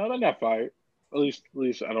no, they're not fired. At least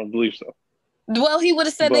I don't believe so. Well, he would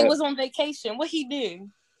have said they was on vacation. What he do?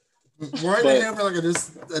 Rory they have like a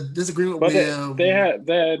disagreement with they had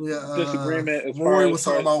disagreement as Rory far was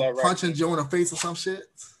talking about punching Joe in the face or some shit.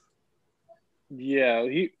 Yeah,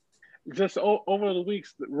 he just over the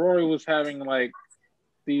weeks Rory was having like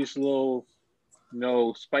these little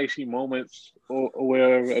spicy moments or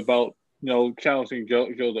whatever about challenging Joe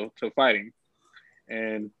to fighting.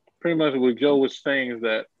 And pretty much what Joe was saying is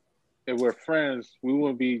that if we're friends, we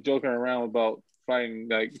wouldn't be joking around about fighting,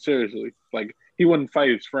 like, seriously. Like, he wouldn't fight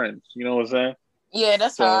his friends. You know what I'm saying? Yeah,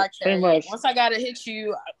 that's how I carry it. Once I gotta hit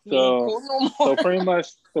you, so pretty much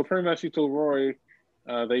he told Rory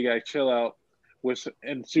they gotta chill out, which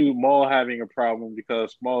ensued Maul having a problem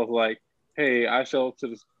because Maul's like, hey, I show up to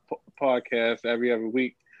this podcast every other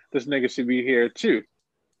week. This nigga should be here too.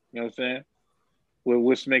 You know what I'm saying?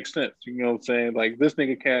 Which makes sense. You know what I'm saying? Like, this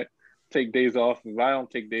nigga can't take days off if I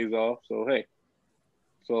don't take days off. So, hey.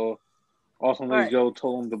 So, ultimately, Joe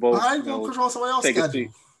told him to both. How are you going to control somebody else's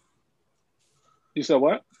schedule? You said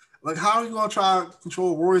what? Like, how are you going to try to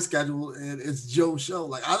control Rory's schedule and it's Joe's show?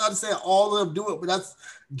 Like, I understand all of them do it, but that's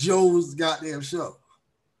Joe's goddamn show.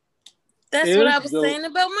 That's what I was saying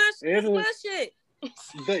about my shit.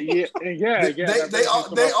 They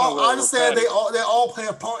all. I understand they all play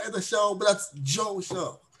a part in the show, but that's Joe's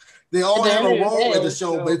show. They all have a role in the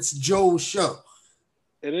show, but it's Joe's show.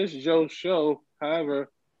 It is Joe's show.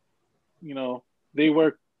 However, they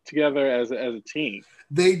work together as a team.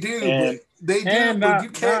 They do, but you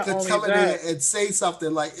can't come in there and say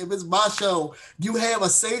something like, if it's my show, you have a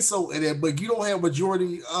say-so in it, but you don't have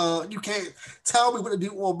majority. You can't tell me what to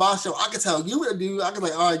do on my show. I can tell you what to do. I can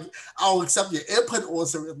all right, I'll accept your input on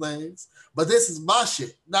certain things, but this is my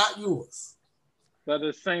shit, not yours. But at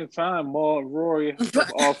the same time, Maul and Rory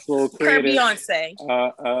have also created Beyonce.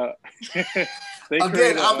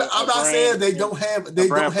 Again, I'm not saying they don't have a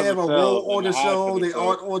role on the show. They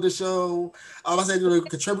aren't on the show. I'm not saying they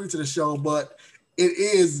contribute to the show, but it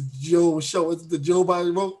is Joe's show. It's the Joe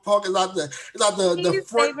Biden podcast. It's not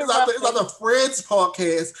the Friends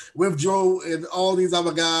podcast with Joe and all these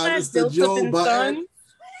other guys. It's the Joe Biden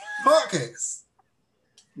podcast.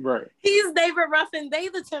 Right. He's David Ruffin. They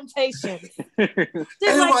the Temptations.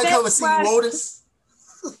 Anybody come and see Lotus?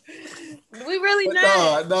 We really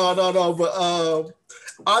not. No. But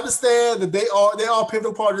I understand that they are a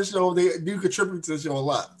pivotal part of the show. They do contribute to the show a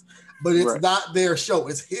lot, but it's not their show.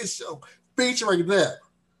 It's his show featuring them.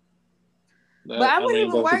 But I wouldn't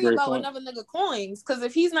even worry about another nigga coins, because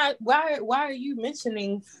if he's not, why are you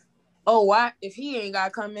mentioning? Oh, why if he ain't got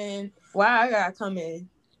to come in? Why I gotta come in?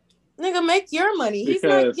 Nigga, make your money. He's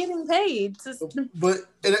not getting paid. But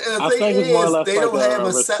the thing is, they don't have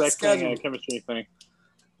a set schedule. Chemistry thing.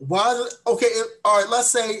 Why? Okay, all right. Let's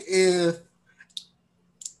say if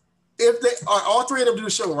if they all three of them do the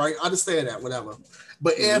show, right? I understand that, whatever.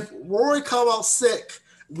 But if Rory come out sick,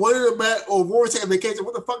 what of the man or Rory taking vacation,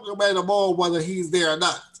 what the fuck does it matter to Maul whether he's there or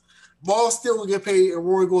not? Maul still gonna get paid, and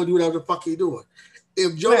Rory gonna do whatever the fuck he doing.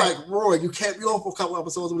 If Joe like Rory, you can't be off for a couple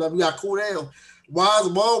episodes, whatever, you got to cool down. Why is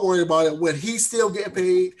Maul worried about it when he's still getting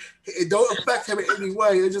paid? It don't affect him in any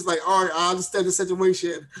way. It's just like, all right, I understand the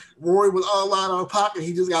situation. Rory was all out of pocket.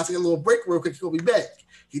 He just got to take a little break real quick. He's gonna be back.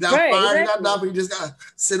 He's not fired, he's not nothing. He just got to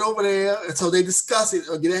sit over there until they discuss it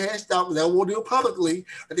or get it hashed out. They won't do it publicly,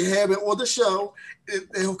 and they have it on the show, and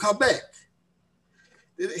he'll come back.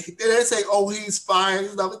 They say, oh, he's fired.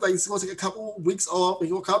 He's not like he's going to take a couple weeks off, and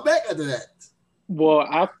he'll come back after that. Well,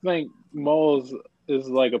 I think Maul is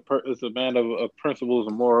like is a man of principles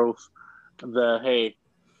and morals. That hey,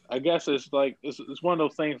 I guess it's like it's one of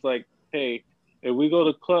those things like hey, if we go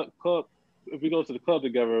to if we go to the club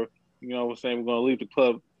together. You know what I'm saying? We're going to leave the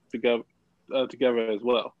club together as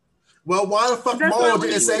well. Well, why the fuck Maul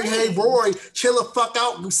didn't say, hey, Rory, chill the fuck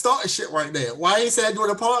out and starting shit right now? Why ain't say that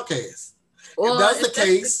during the podcast? Well, if that's the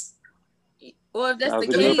case. Well, if that's the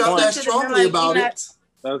case. If you felt that strongly about it.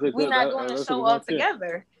 We're not going to show all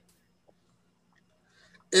together.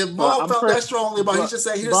 If Maul felt that strongly about it, he should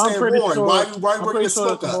say, here's saying Rory. Why you bringing this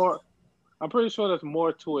smoke up? I'm pretty sure there's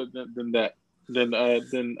more to it than that. Than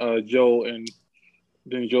Joe and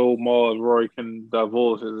then Joe, Maul, and Rory can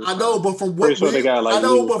divulge. I know, but from what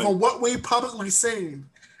from what we publicly seen,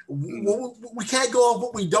 we can't go off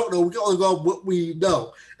what we don't know. We can only go off what we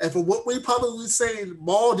know. And from what we publicly seen,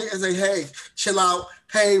 Maul didn't say, "Hey, chill out.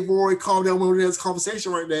 Hey, Rory, calm down. We're in this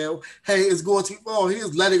conversation right now. Hey, it's going too far." He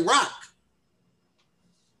just let it rock.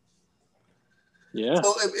 Yeah,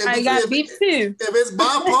 so I got beef too. If it's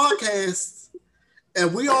my podcast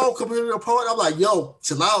and we all completely apart, I'm like, "Yo,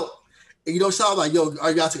 chill out." And you don't sound like, yo,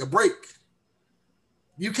 I gotta take a break.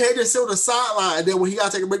 You can't just sit on the sideline and then when he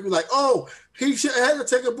gotta take a break, be like, oh, he should have to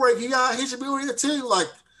take a break. He should be on your team. Like,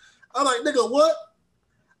 I'm like, nigga, what?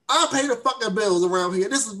 I pay the fucking bills around here.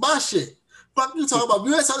 This is my shit. Fuck you talking about.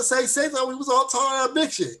 You ain't something to say something. We was all talking that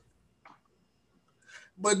big shit.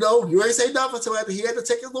 But no, you ain't say nothing until after he had to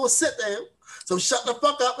take his little sit down. So shut the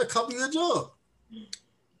fuck up and come to your job.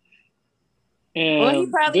 And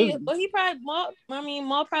Maul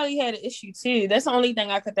probably had an issue too. That's the only thing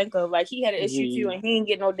I could think of. Like he had an issue too, and he didn't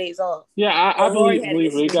get no days off. Yeah, I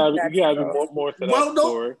believe you gotta be more to that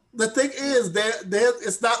story. The thing is,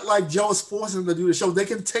 it's not like Joe's forcing them to do the show. They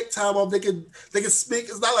can take time off. They can speak.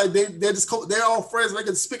 It's not like they're all friends. They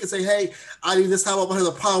can speak and say, "Hey, I need this time off. I have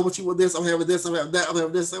a problem with you with this. I'm having this. I'm having that. I'm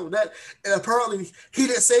having this. I'm having that." And apparently, he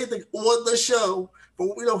didn't say anything on the show.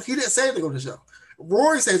 But he didn't say anything on the show.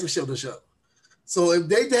 Rory says some shit on the show. So if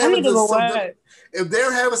they're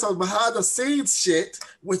having some behind the scenes shit,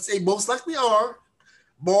 which they most likely are,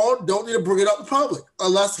 Maul don't need to bring it up in public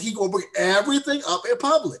unless he gonna bring everything up in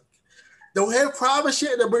public. Don't have private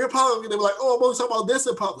shit and then bring it public and they're like, oh, I'm gonna talk about this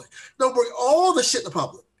in public. Don't bring all the shit to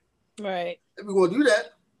public. Right. If we're gonna do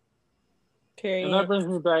that. Okay. And that brings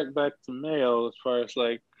me back to Mayo as far as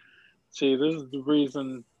like, see, this is the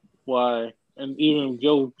reason why, and even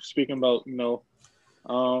Joe speaking about,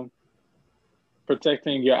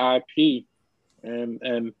 protecting your IP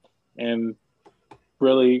and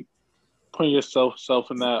really putting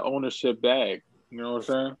yourself in that ownership bag. You know what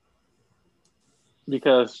I'm saying?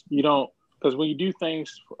 Because when you do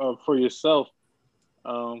things for yourself,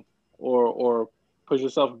 or put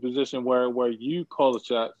yourself in a position where you call the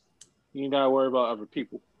shots, you ain't gotta worry about other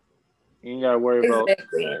people. You ain't gotta worry about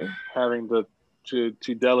having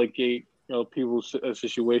to delegate, people's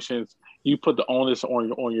situations. You put the onus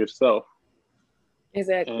on yourself.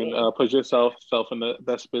 Exactly. And put yourself in the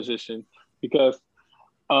best position because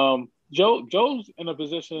Joe's in a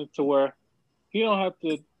position to where he don't have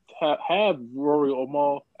to have Rory or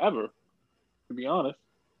Maul ever. To be honest,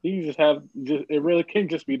 he can it really can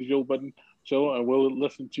just be the Joe Budden show, and we'll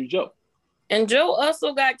listen to Joe. And Joe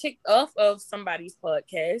also got kicked off of somebody's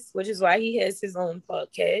podcast, which is why he has his own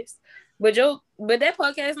podcast. But that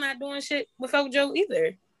podcast not doing shit without Joe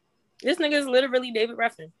either. This nigga is literally David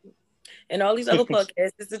Ruffin. And all these other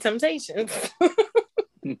podcasts is The Temptations.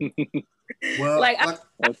 Well,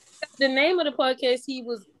 the name of the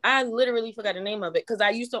podcast I literally forgot the name of it because I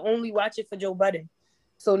used to only watch it for Joe Budden.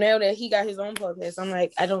 So now that he got his own podcast, I'm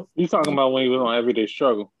like, I don't. You talking about when he was on Everyday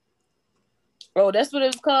Struggle? Oh, that's what it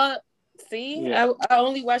was called. See, yeah. I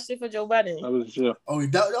only watched it for Joe Budden. That was that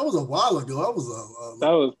was a while ago. That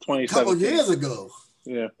was 2017. A couple years ago.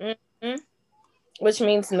 Yeah. Mm-hmm. Which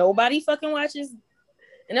means nobody fucking watches.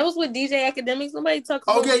 And that was with DJ Academics. Nobody talks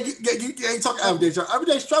about. Oh, yeah, you talking Everyday Struggle.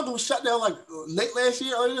 Everyday Struggle was shut down like late last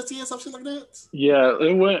year, early this year, some shit like that. Yeah,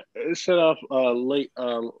 it shut off late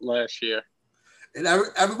last year. And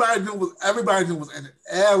everybody knew was in it.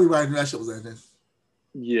 Everybody knew that shit was in it.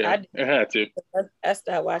 Yeah, it had to. I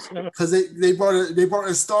started watching them because they brought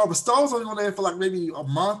in Star, but Star was only on there for like maybe a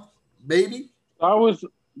month, maybe. Star was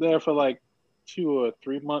there for like 2 or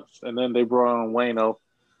 3 months, and then they brought on Wayno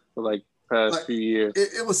for like past few years.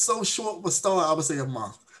 It was so short with Star, I would say a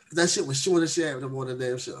month. That shit was short as shit more than the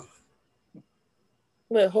damn show.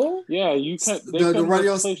 With who? Yeah, you can't. The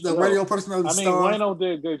radio personality. I mean, Star, Wayno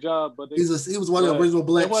did a good job, but he was one of the original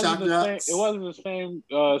black shock jocks. It wasn't the same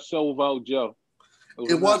show without Joe.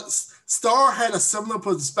 It was Star had a similar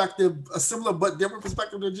perspective, a similar but different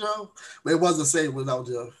perspective than Joe, but it wasn't the same without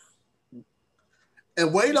Joe. And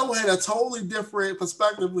Wayno had a totally different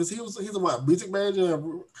perspective because he's a music manager,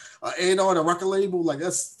 A&R on a record label. Like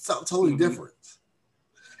that's something totally different.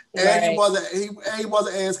 And right. he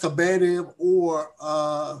wasn't as combative or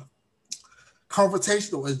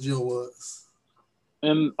confrontational as Joe was.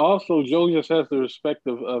 And also, Joe just has the respect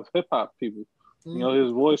of hip hop people. You know,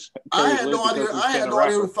 his voice. I had no idea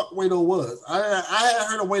who the fuck Wayno was. I hadn't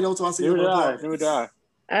heard of Wayno until I seen him. Neither did I.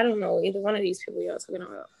 I don't know either one of these people y'all talking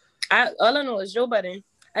about. All I know is Joe Budden.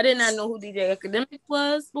 I did not know who DJ Academics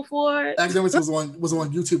was before. Academics was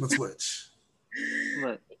on YouTube and Twitch.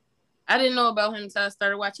 Right. I didn't know about him until I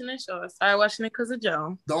started watching that show. I started watching it because of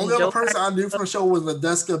Joe. The only other person I knew from the show was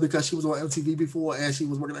Nadeska because she was on MTV before and she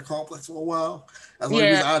was working at Complex for a while. That's one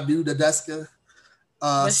reason I knew Nadeska.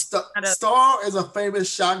 Star is a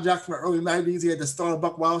famous shock jock from the early 90s. He had the Star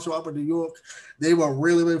Buck Wild show up in New York. They were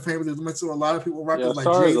really, really famous. They went to a lot of people records like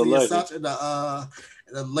Jay-Z and such in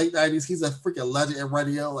the late 90s. He's a freaking legend in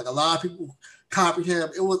radio. Like a lot of people copied him.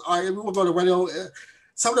 It was all right. We were going to radio.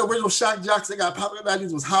 Some of the original shock jocks that got popular in the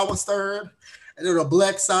 90s was Howard Stern. And then on the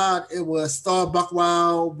black side, it was Star Buck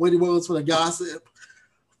Wild, Woody Williams for the Gossip,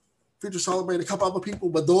 Future Celebrate, a couple other people.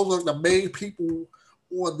 But those were like the main people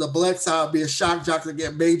on the black side being shock jocks and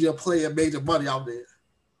get major play and major money out there.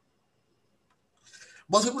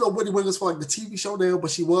 Most people know Woody Williams for like the TV show now,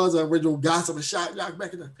 but she was an original gossip and shock jock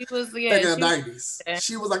back in the 90s.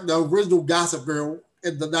 She was like the original gossip girl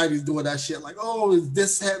in the 90s doing that shit. Like, oh, is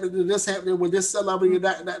this happening with this celebrity and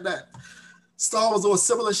that. Star was doing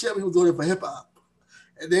similar shit, but he was doing it for hip hop.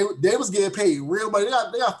 And they was getting paid real money. They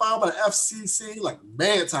got fined by the FCC like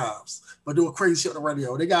mad times for doing crazy shit on the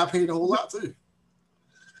radio. They got paid a whole lot too.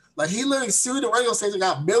 Like he literally sued the radio station,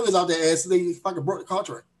 got millions out their ass, and they fucking broke the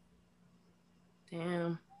contract.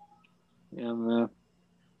 Damn. Yeah, man.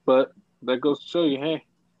 But that goes to show you, hey,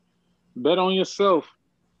 bet on yourself.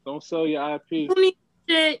 Don't sell your IP.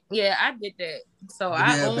 Yeah, I did that. So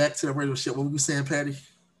back to the radio shit. What were you saying, Patty?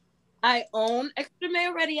 I own Extra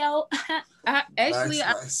Male Radio. I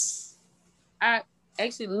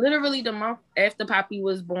actually literally the month after Poppy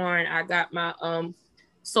was born, I got my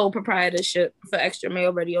sole proprietorship for Extra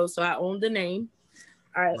Male Radio. So I own the name.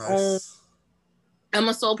 I'm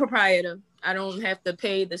a sole proprietor. I don't have to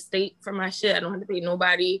pay the state for my shit. I don't have to pay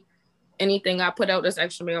nobody anything I put out that's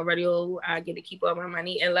Extra Male Radio. I get to keep all my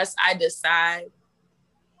money unless I decide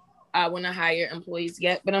I want to hire employees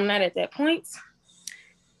yet, but I'm not at that point.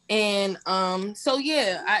 And so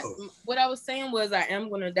yeah, what I was saying was I am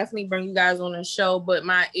going to definitely bring you guys on the show, but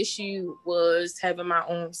my issue was having my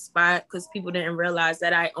own spot because people didn't realize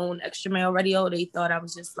that I own Extra Male Radio. They thought I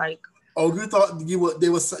was just like, oh, you thought you were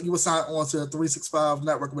signed on to the 365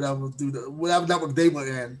 network, whatever network they were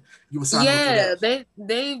in. You were signed on to that.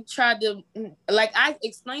 they tried to, like, I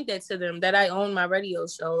explained that to them that I own my radio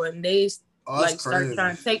show, and they started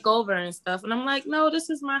trying to take over and stuff. And I'm like, no, this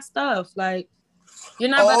is my stuff. Like, you're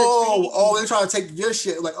not about to they're trying to take your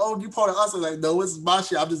shit. Like, oh, you part of us. I'm like, no, it's my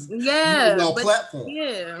shit. I'm just no platform.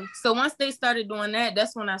 Yeah. So once they started doing that,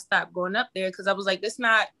 that's when I stopped going up there because I was like, this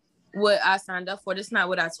not what I signed up for. This is not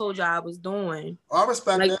what I told y'all I was doing. I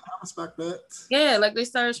respect that. Yeah, like they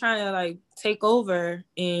started trying to like take over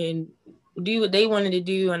and do what they wanted to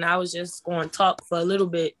do, and I was just going to talk for a little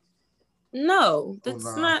bit. No,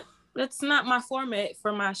 that's not my format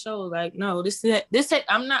for my show. Like, no,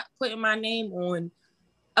 I'm not putting my name on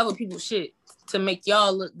other people's shit to make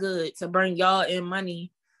y'all look good, to bring y'all in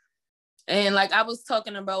money. And like I was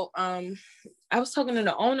talking to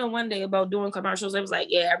the owner one day about doing commercials. They was like,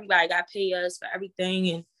 yeah, everybody got to pay us for everything.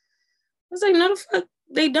 And I was like, no, the fuck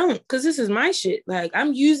they don't, because this is my shit. Like,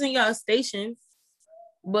 I'm using y'all station,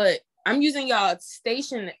 but I'm using y'all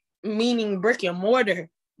station meaning brick and mortar.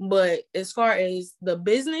 But as far as the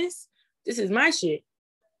business, this is my shit.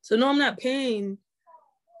 So no, I'm not paying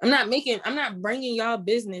I'm not bringing y'all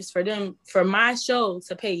business for my show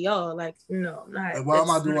to pay y'all. Like, not. Like, why am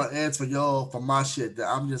I doing ads for y'all for my shit that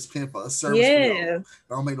I'm just paying for a service? Yeah.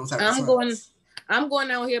 I don't make no type of sense. I'm going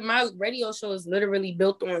out here. My radio show is literally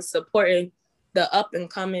built on supporting the up and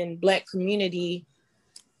coming Black community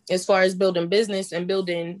as far as building business and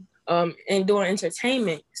building and doing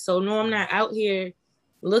entertainment. So no, I'm not out here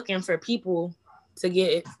looking for people to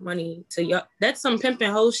get money to y'all. That's some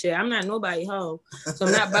pimping hoe shit. I'm not nobody hoe. So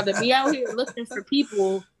I'm not about to be out here looking for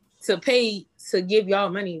people to pay to give y'all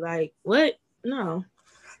money. Like, what? No.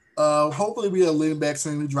 Hopefully we'll lean back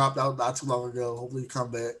soon. We dropped out not too long ago. Hopefully he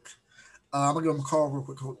come back. I'm gonna give him a call real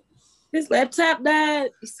quick. His laptop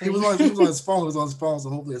died. He was on his phone. He was on his phone, so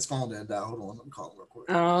hopefully his phone didn't die. Hold on, let me call him real quick.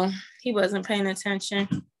 Oh, he wasn't paying attention.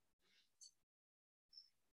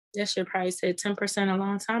 That should probably said 10% a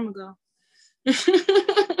long time ago.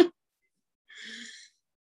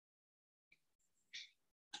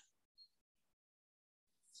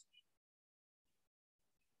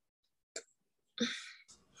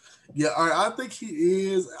 Yeah, all right. I think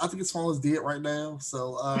he is. I think his phone is dead right now.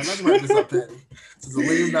 So let's wrap this up, Patty. Since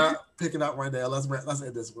Aleem not picking up right now, let's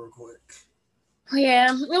end this real quick.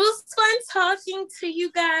 Yeah, it was fun talking to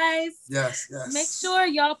you guys. Yes. Make sure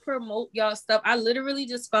y'all promote y'all stuff. I literally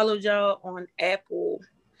just followed y'all on Apple.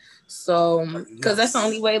 So, because that's the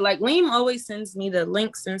only way. Like, Liam always sends me the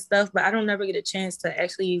links and stuff, but I don't never get a chance to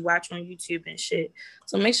actually watch on YouTube and shit.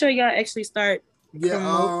 So make sure y'all actually start. Yeah,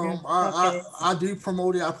 I do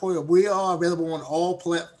promote it. I promote it. We are available on all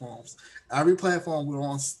platforms. Every platform we're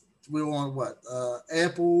on what?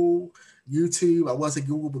 Apple, YouTube. I was at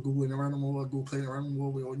Google, but Google ain't around no more. Google Play ain't around no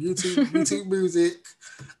more. We're on YouTube, YouTube Music.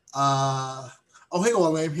 Hang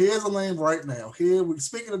on, Lame. Here's a name right now.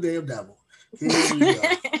 Speaking of damn devil. Here we go.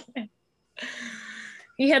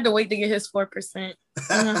 He had to wait to get his 4%.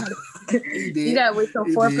 He did. You gotta wait till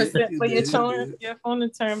 4% for your phone to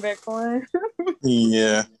turn back on.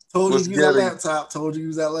 Yeah. Told you to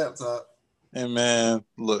use that laptop. Hey man,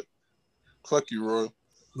 look. Fuck you, Roy.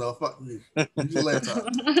 No, fuck you. Use your laptop.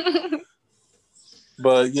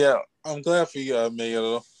 But yeah, I'm glad for you,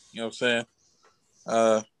 Mayo. You know what I'm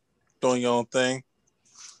saying? Doing your own thing.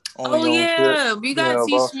 You gotta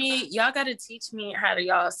teach me. Y'all gotta teach me how to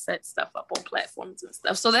y'all set stuff up on platforms and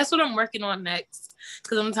stuff. So that's what I'm working on next.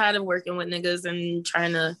 Because I'm tired of working with niggas and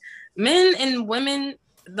trying to. Men and women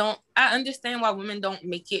don't. I understand why women don't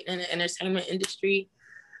make it in the entertainment industry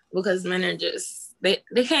because men are just they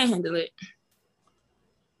can't handle it.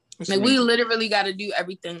 Like we literally got to do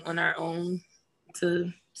everything on our own.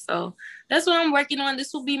 So that's what I'm working on.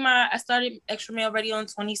 This will be I started Extra Male Radio in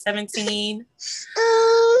 2017.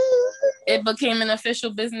 It became an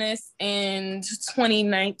official business in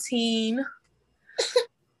 2019.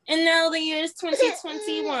 And now the year is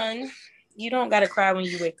 2021. You don't got to cry when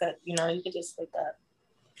you wake up. You can just wake up.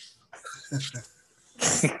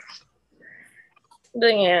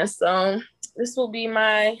 But yeah, so this will be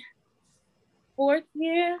my 4th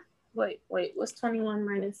year. Wait, what's 21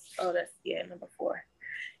 minus? Oh, that's number 4.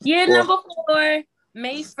 Year number 4,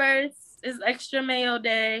 May 1st is Extra Mayo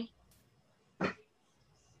Day.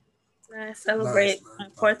 I celebrate my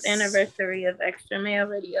 4th anniversary of Extra Mayo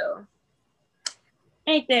Radio.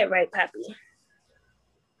 Ain't that right, Pappy?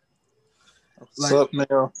 What's up,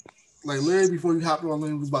 Mayo? Like literally before you hopped on,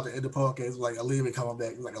 Aleem was about to end the podcast. Like Aleem ain't coming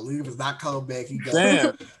back. He's like Aleem is not coming back. He got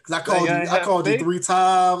damn. Because I called you 3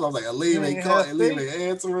 times. I was like Aleem ain't calling. Aleem ain't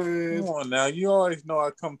answering. Come on now, you always know I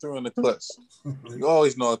come through in the clutch. You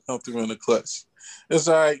always know I come through in the clutch. It's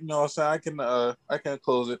all right. You know what I'm saying? I can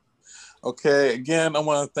close it. Okay. Again, I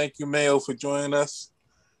want to thank you, Mayo, for joining us.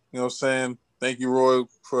 You know what I'm saying? Thank you, Roy,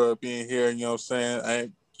 for being here. You know what I'm saying?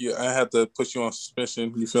 I had to put you on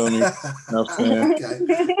suspension. You feel me? You know what I'm saying?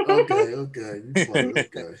 Okay. You funny.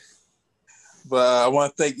 Okay. But I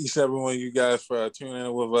want to thank each and every one of you guys for tuning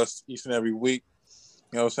in with us each and every week.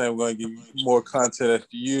 You know what I'm saying? We're going to give you more content as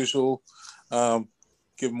usual.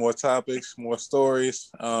 Give more topics, more stories,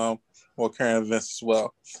 more current events as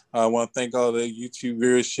well. I want to thank all the YouTube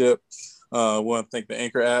viewership. I want to thank the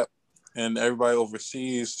Anchor app and everybody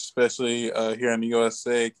overseas, especially here in the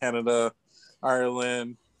USA, Canada,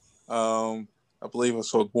 Ireland, I believe it's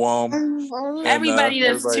for Guam. Everybody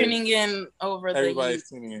that's tuning in everybody's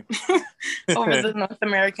tuning in over the North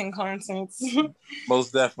American continent.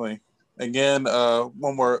 Most definitely. Again,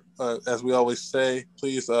 one more, as we always say,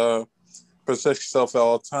 please protect yourself at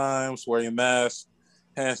all times. Wear your mask,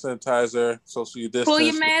 hand sanitizer, social distance. Pull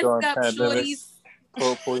your mask up, shorties.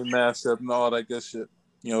 Pull your mask up and all that good shit.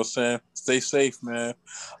 You know what I'm saying? Stay safe, man.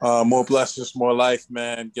 More blessings, more life,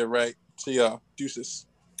 man. Get right. See y'all. Deuces.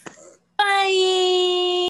 Bye.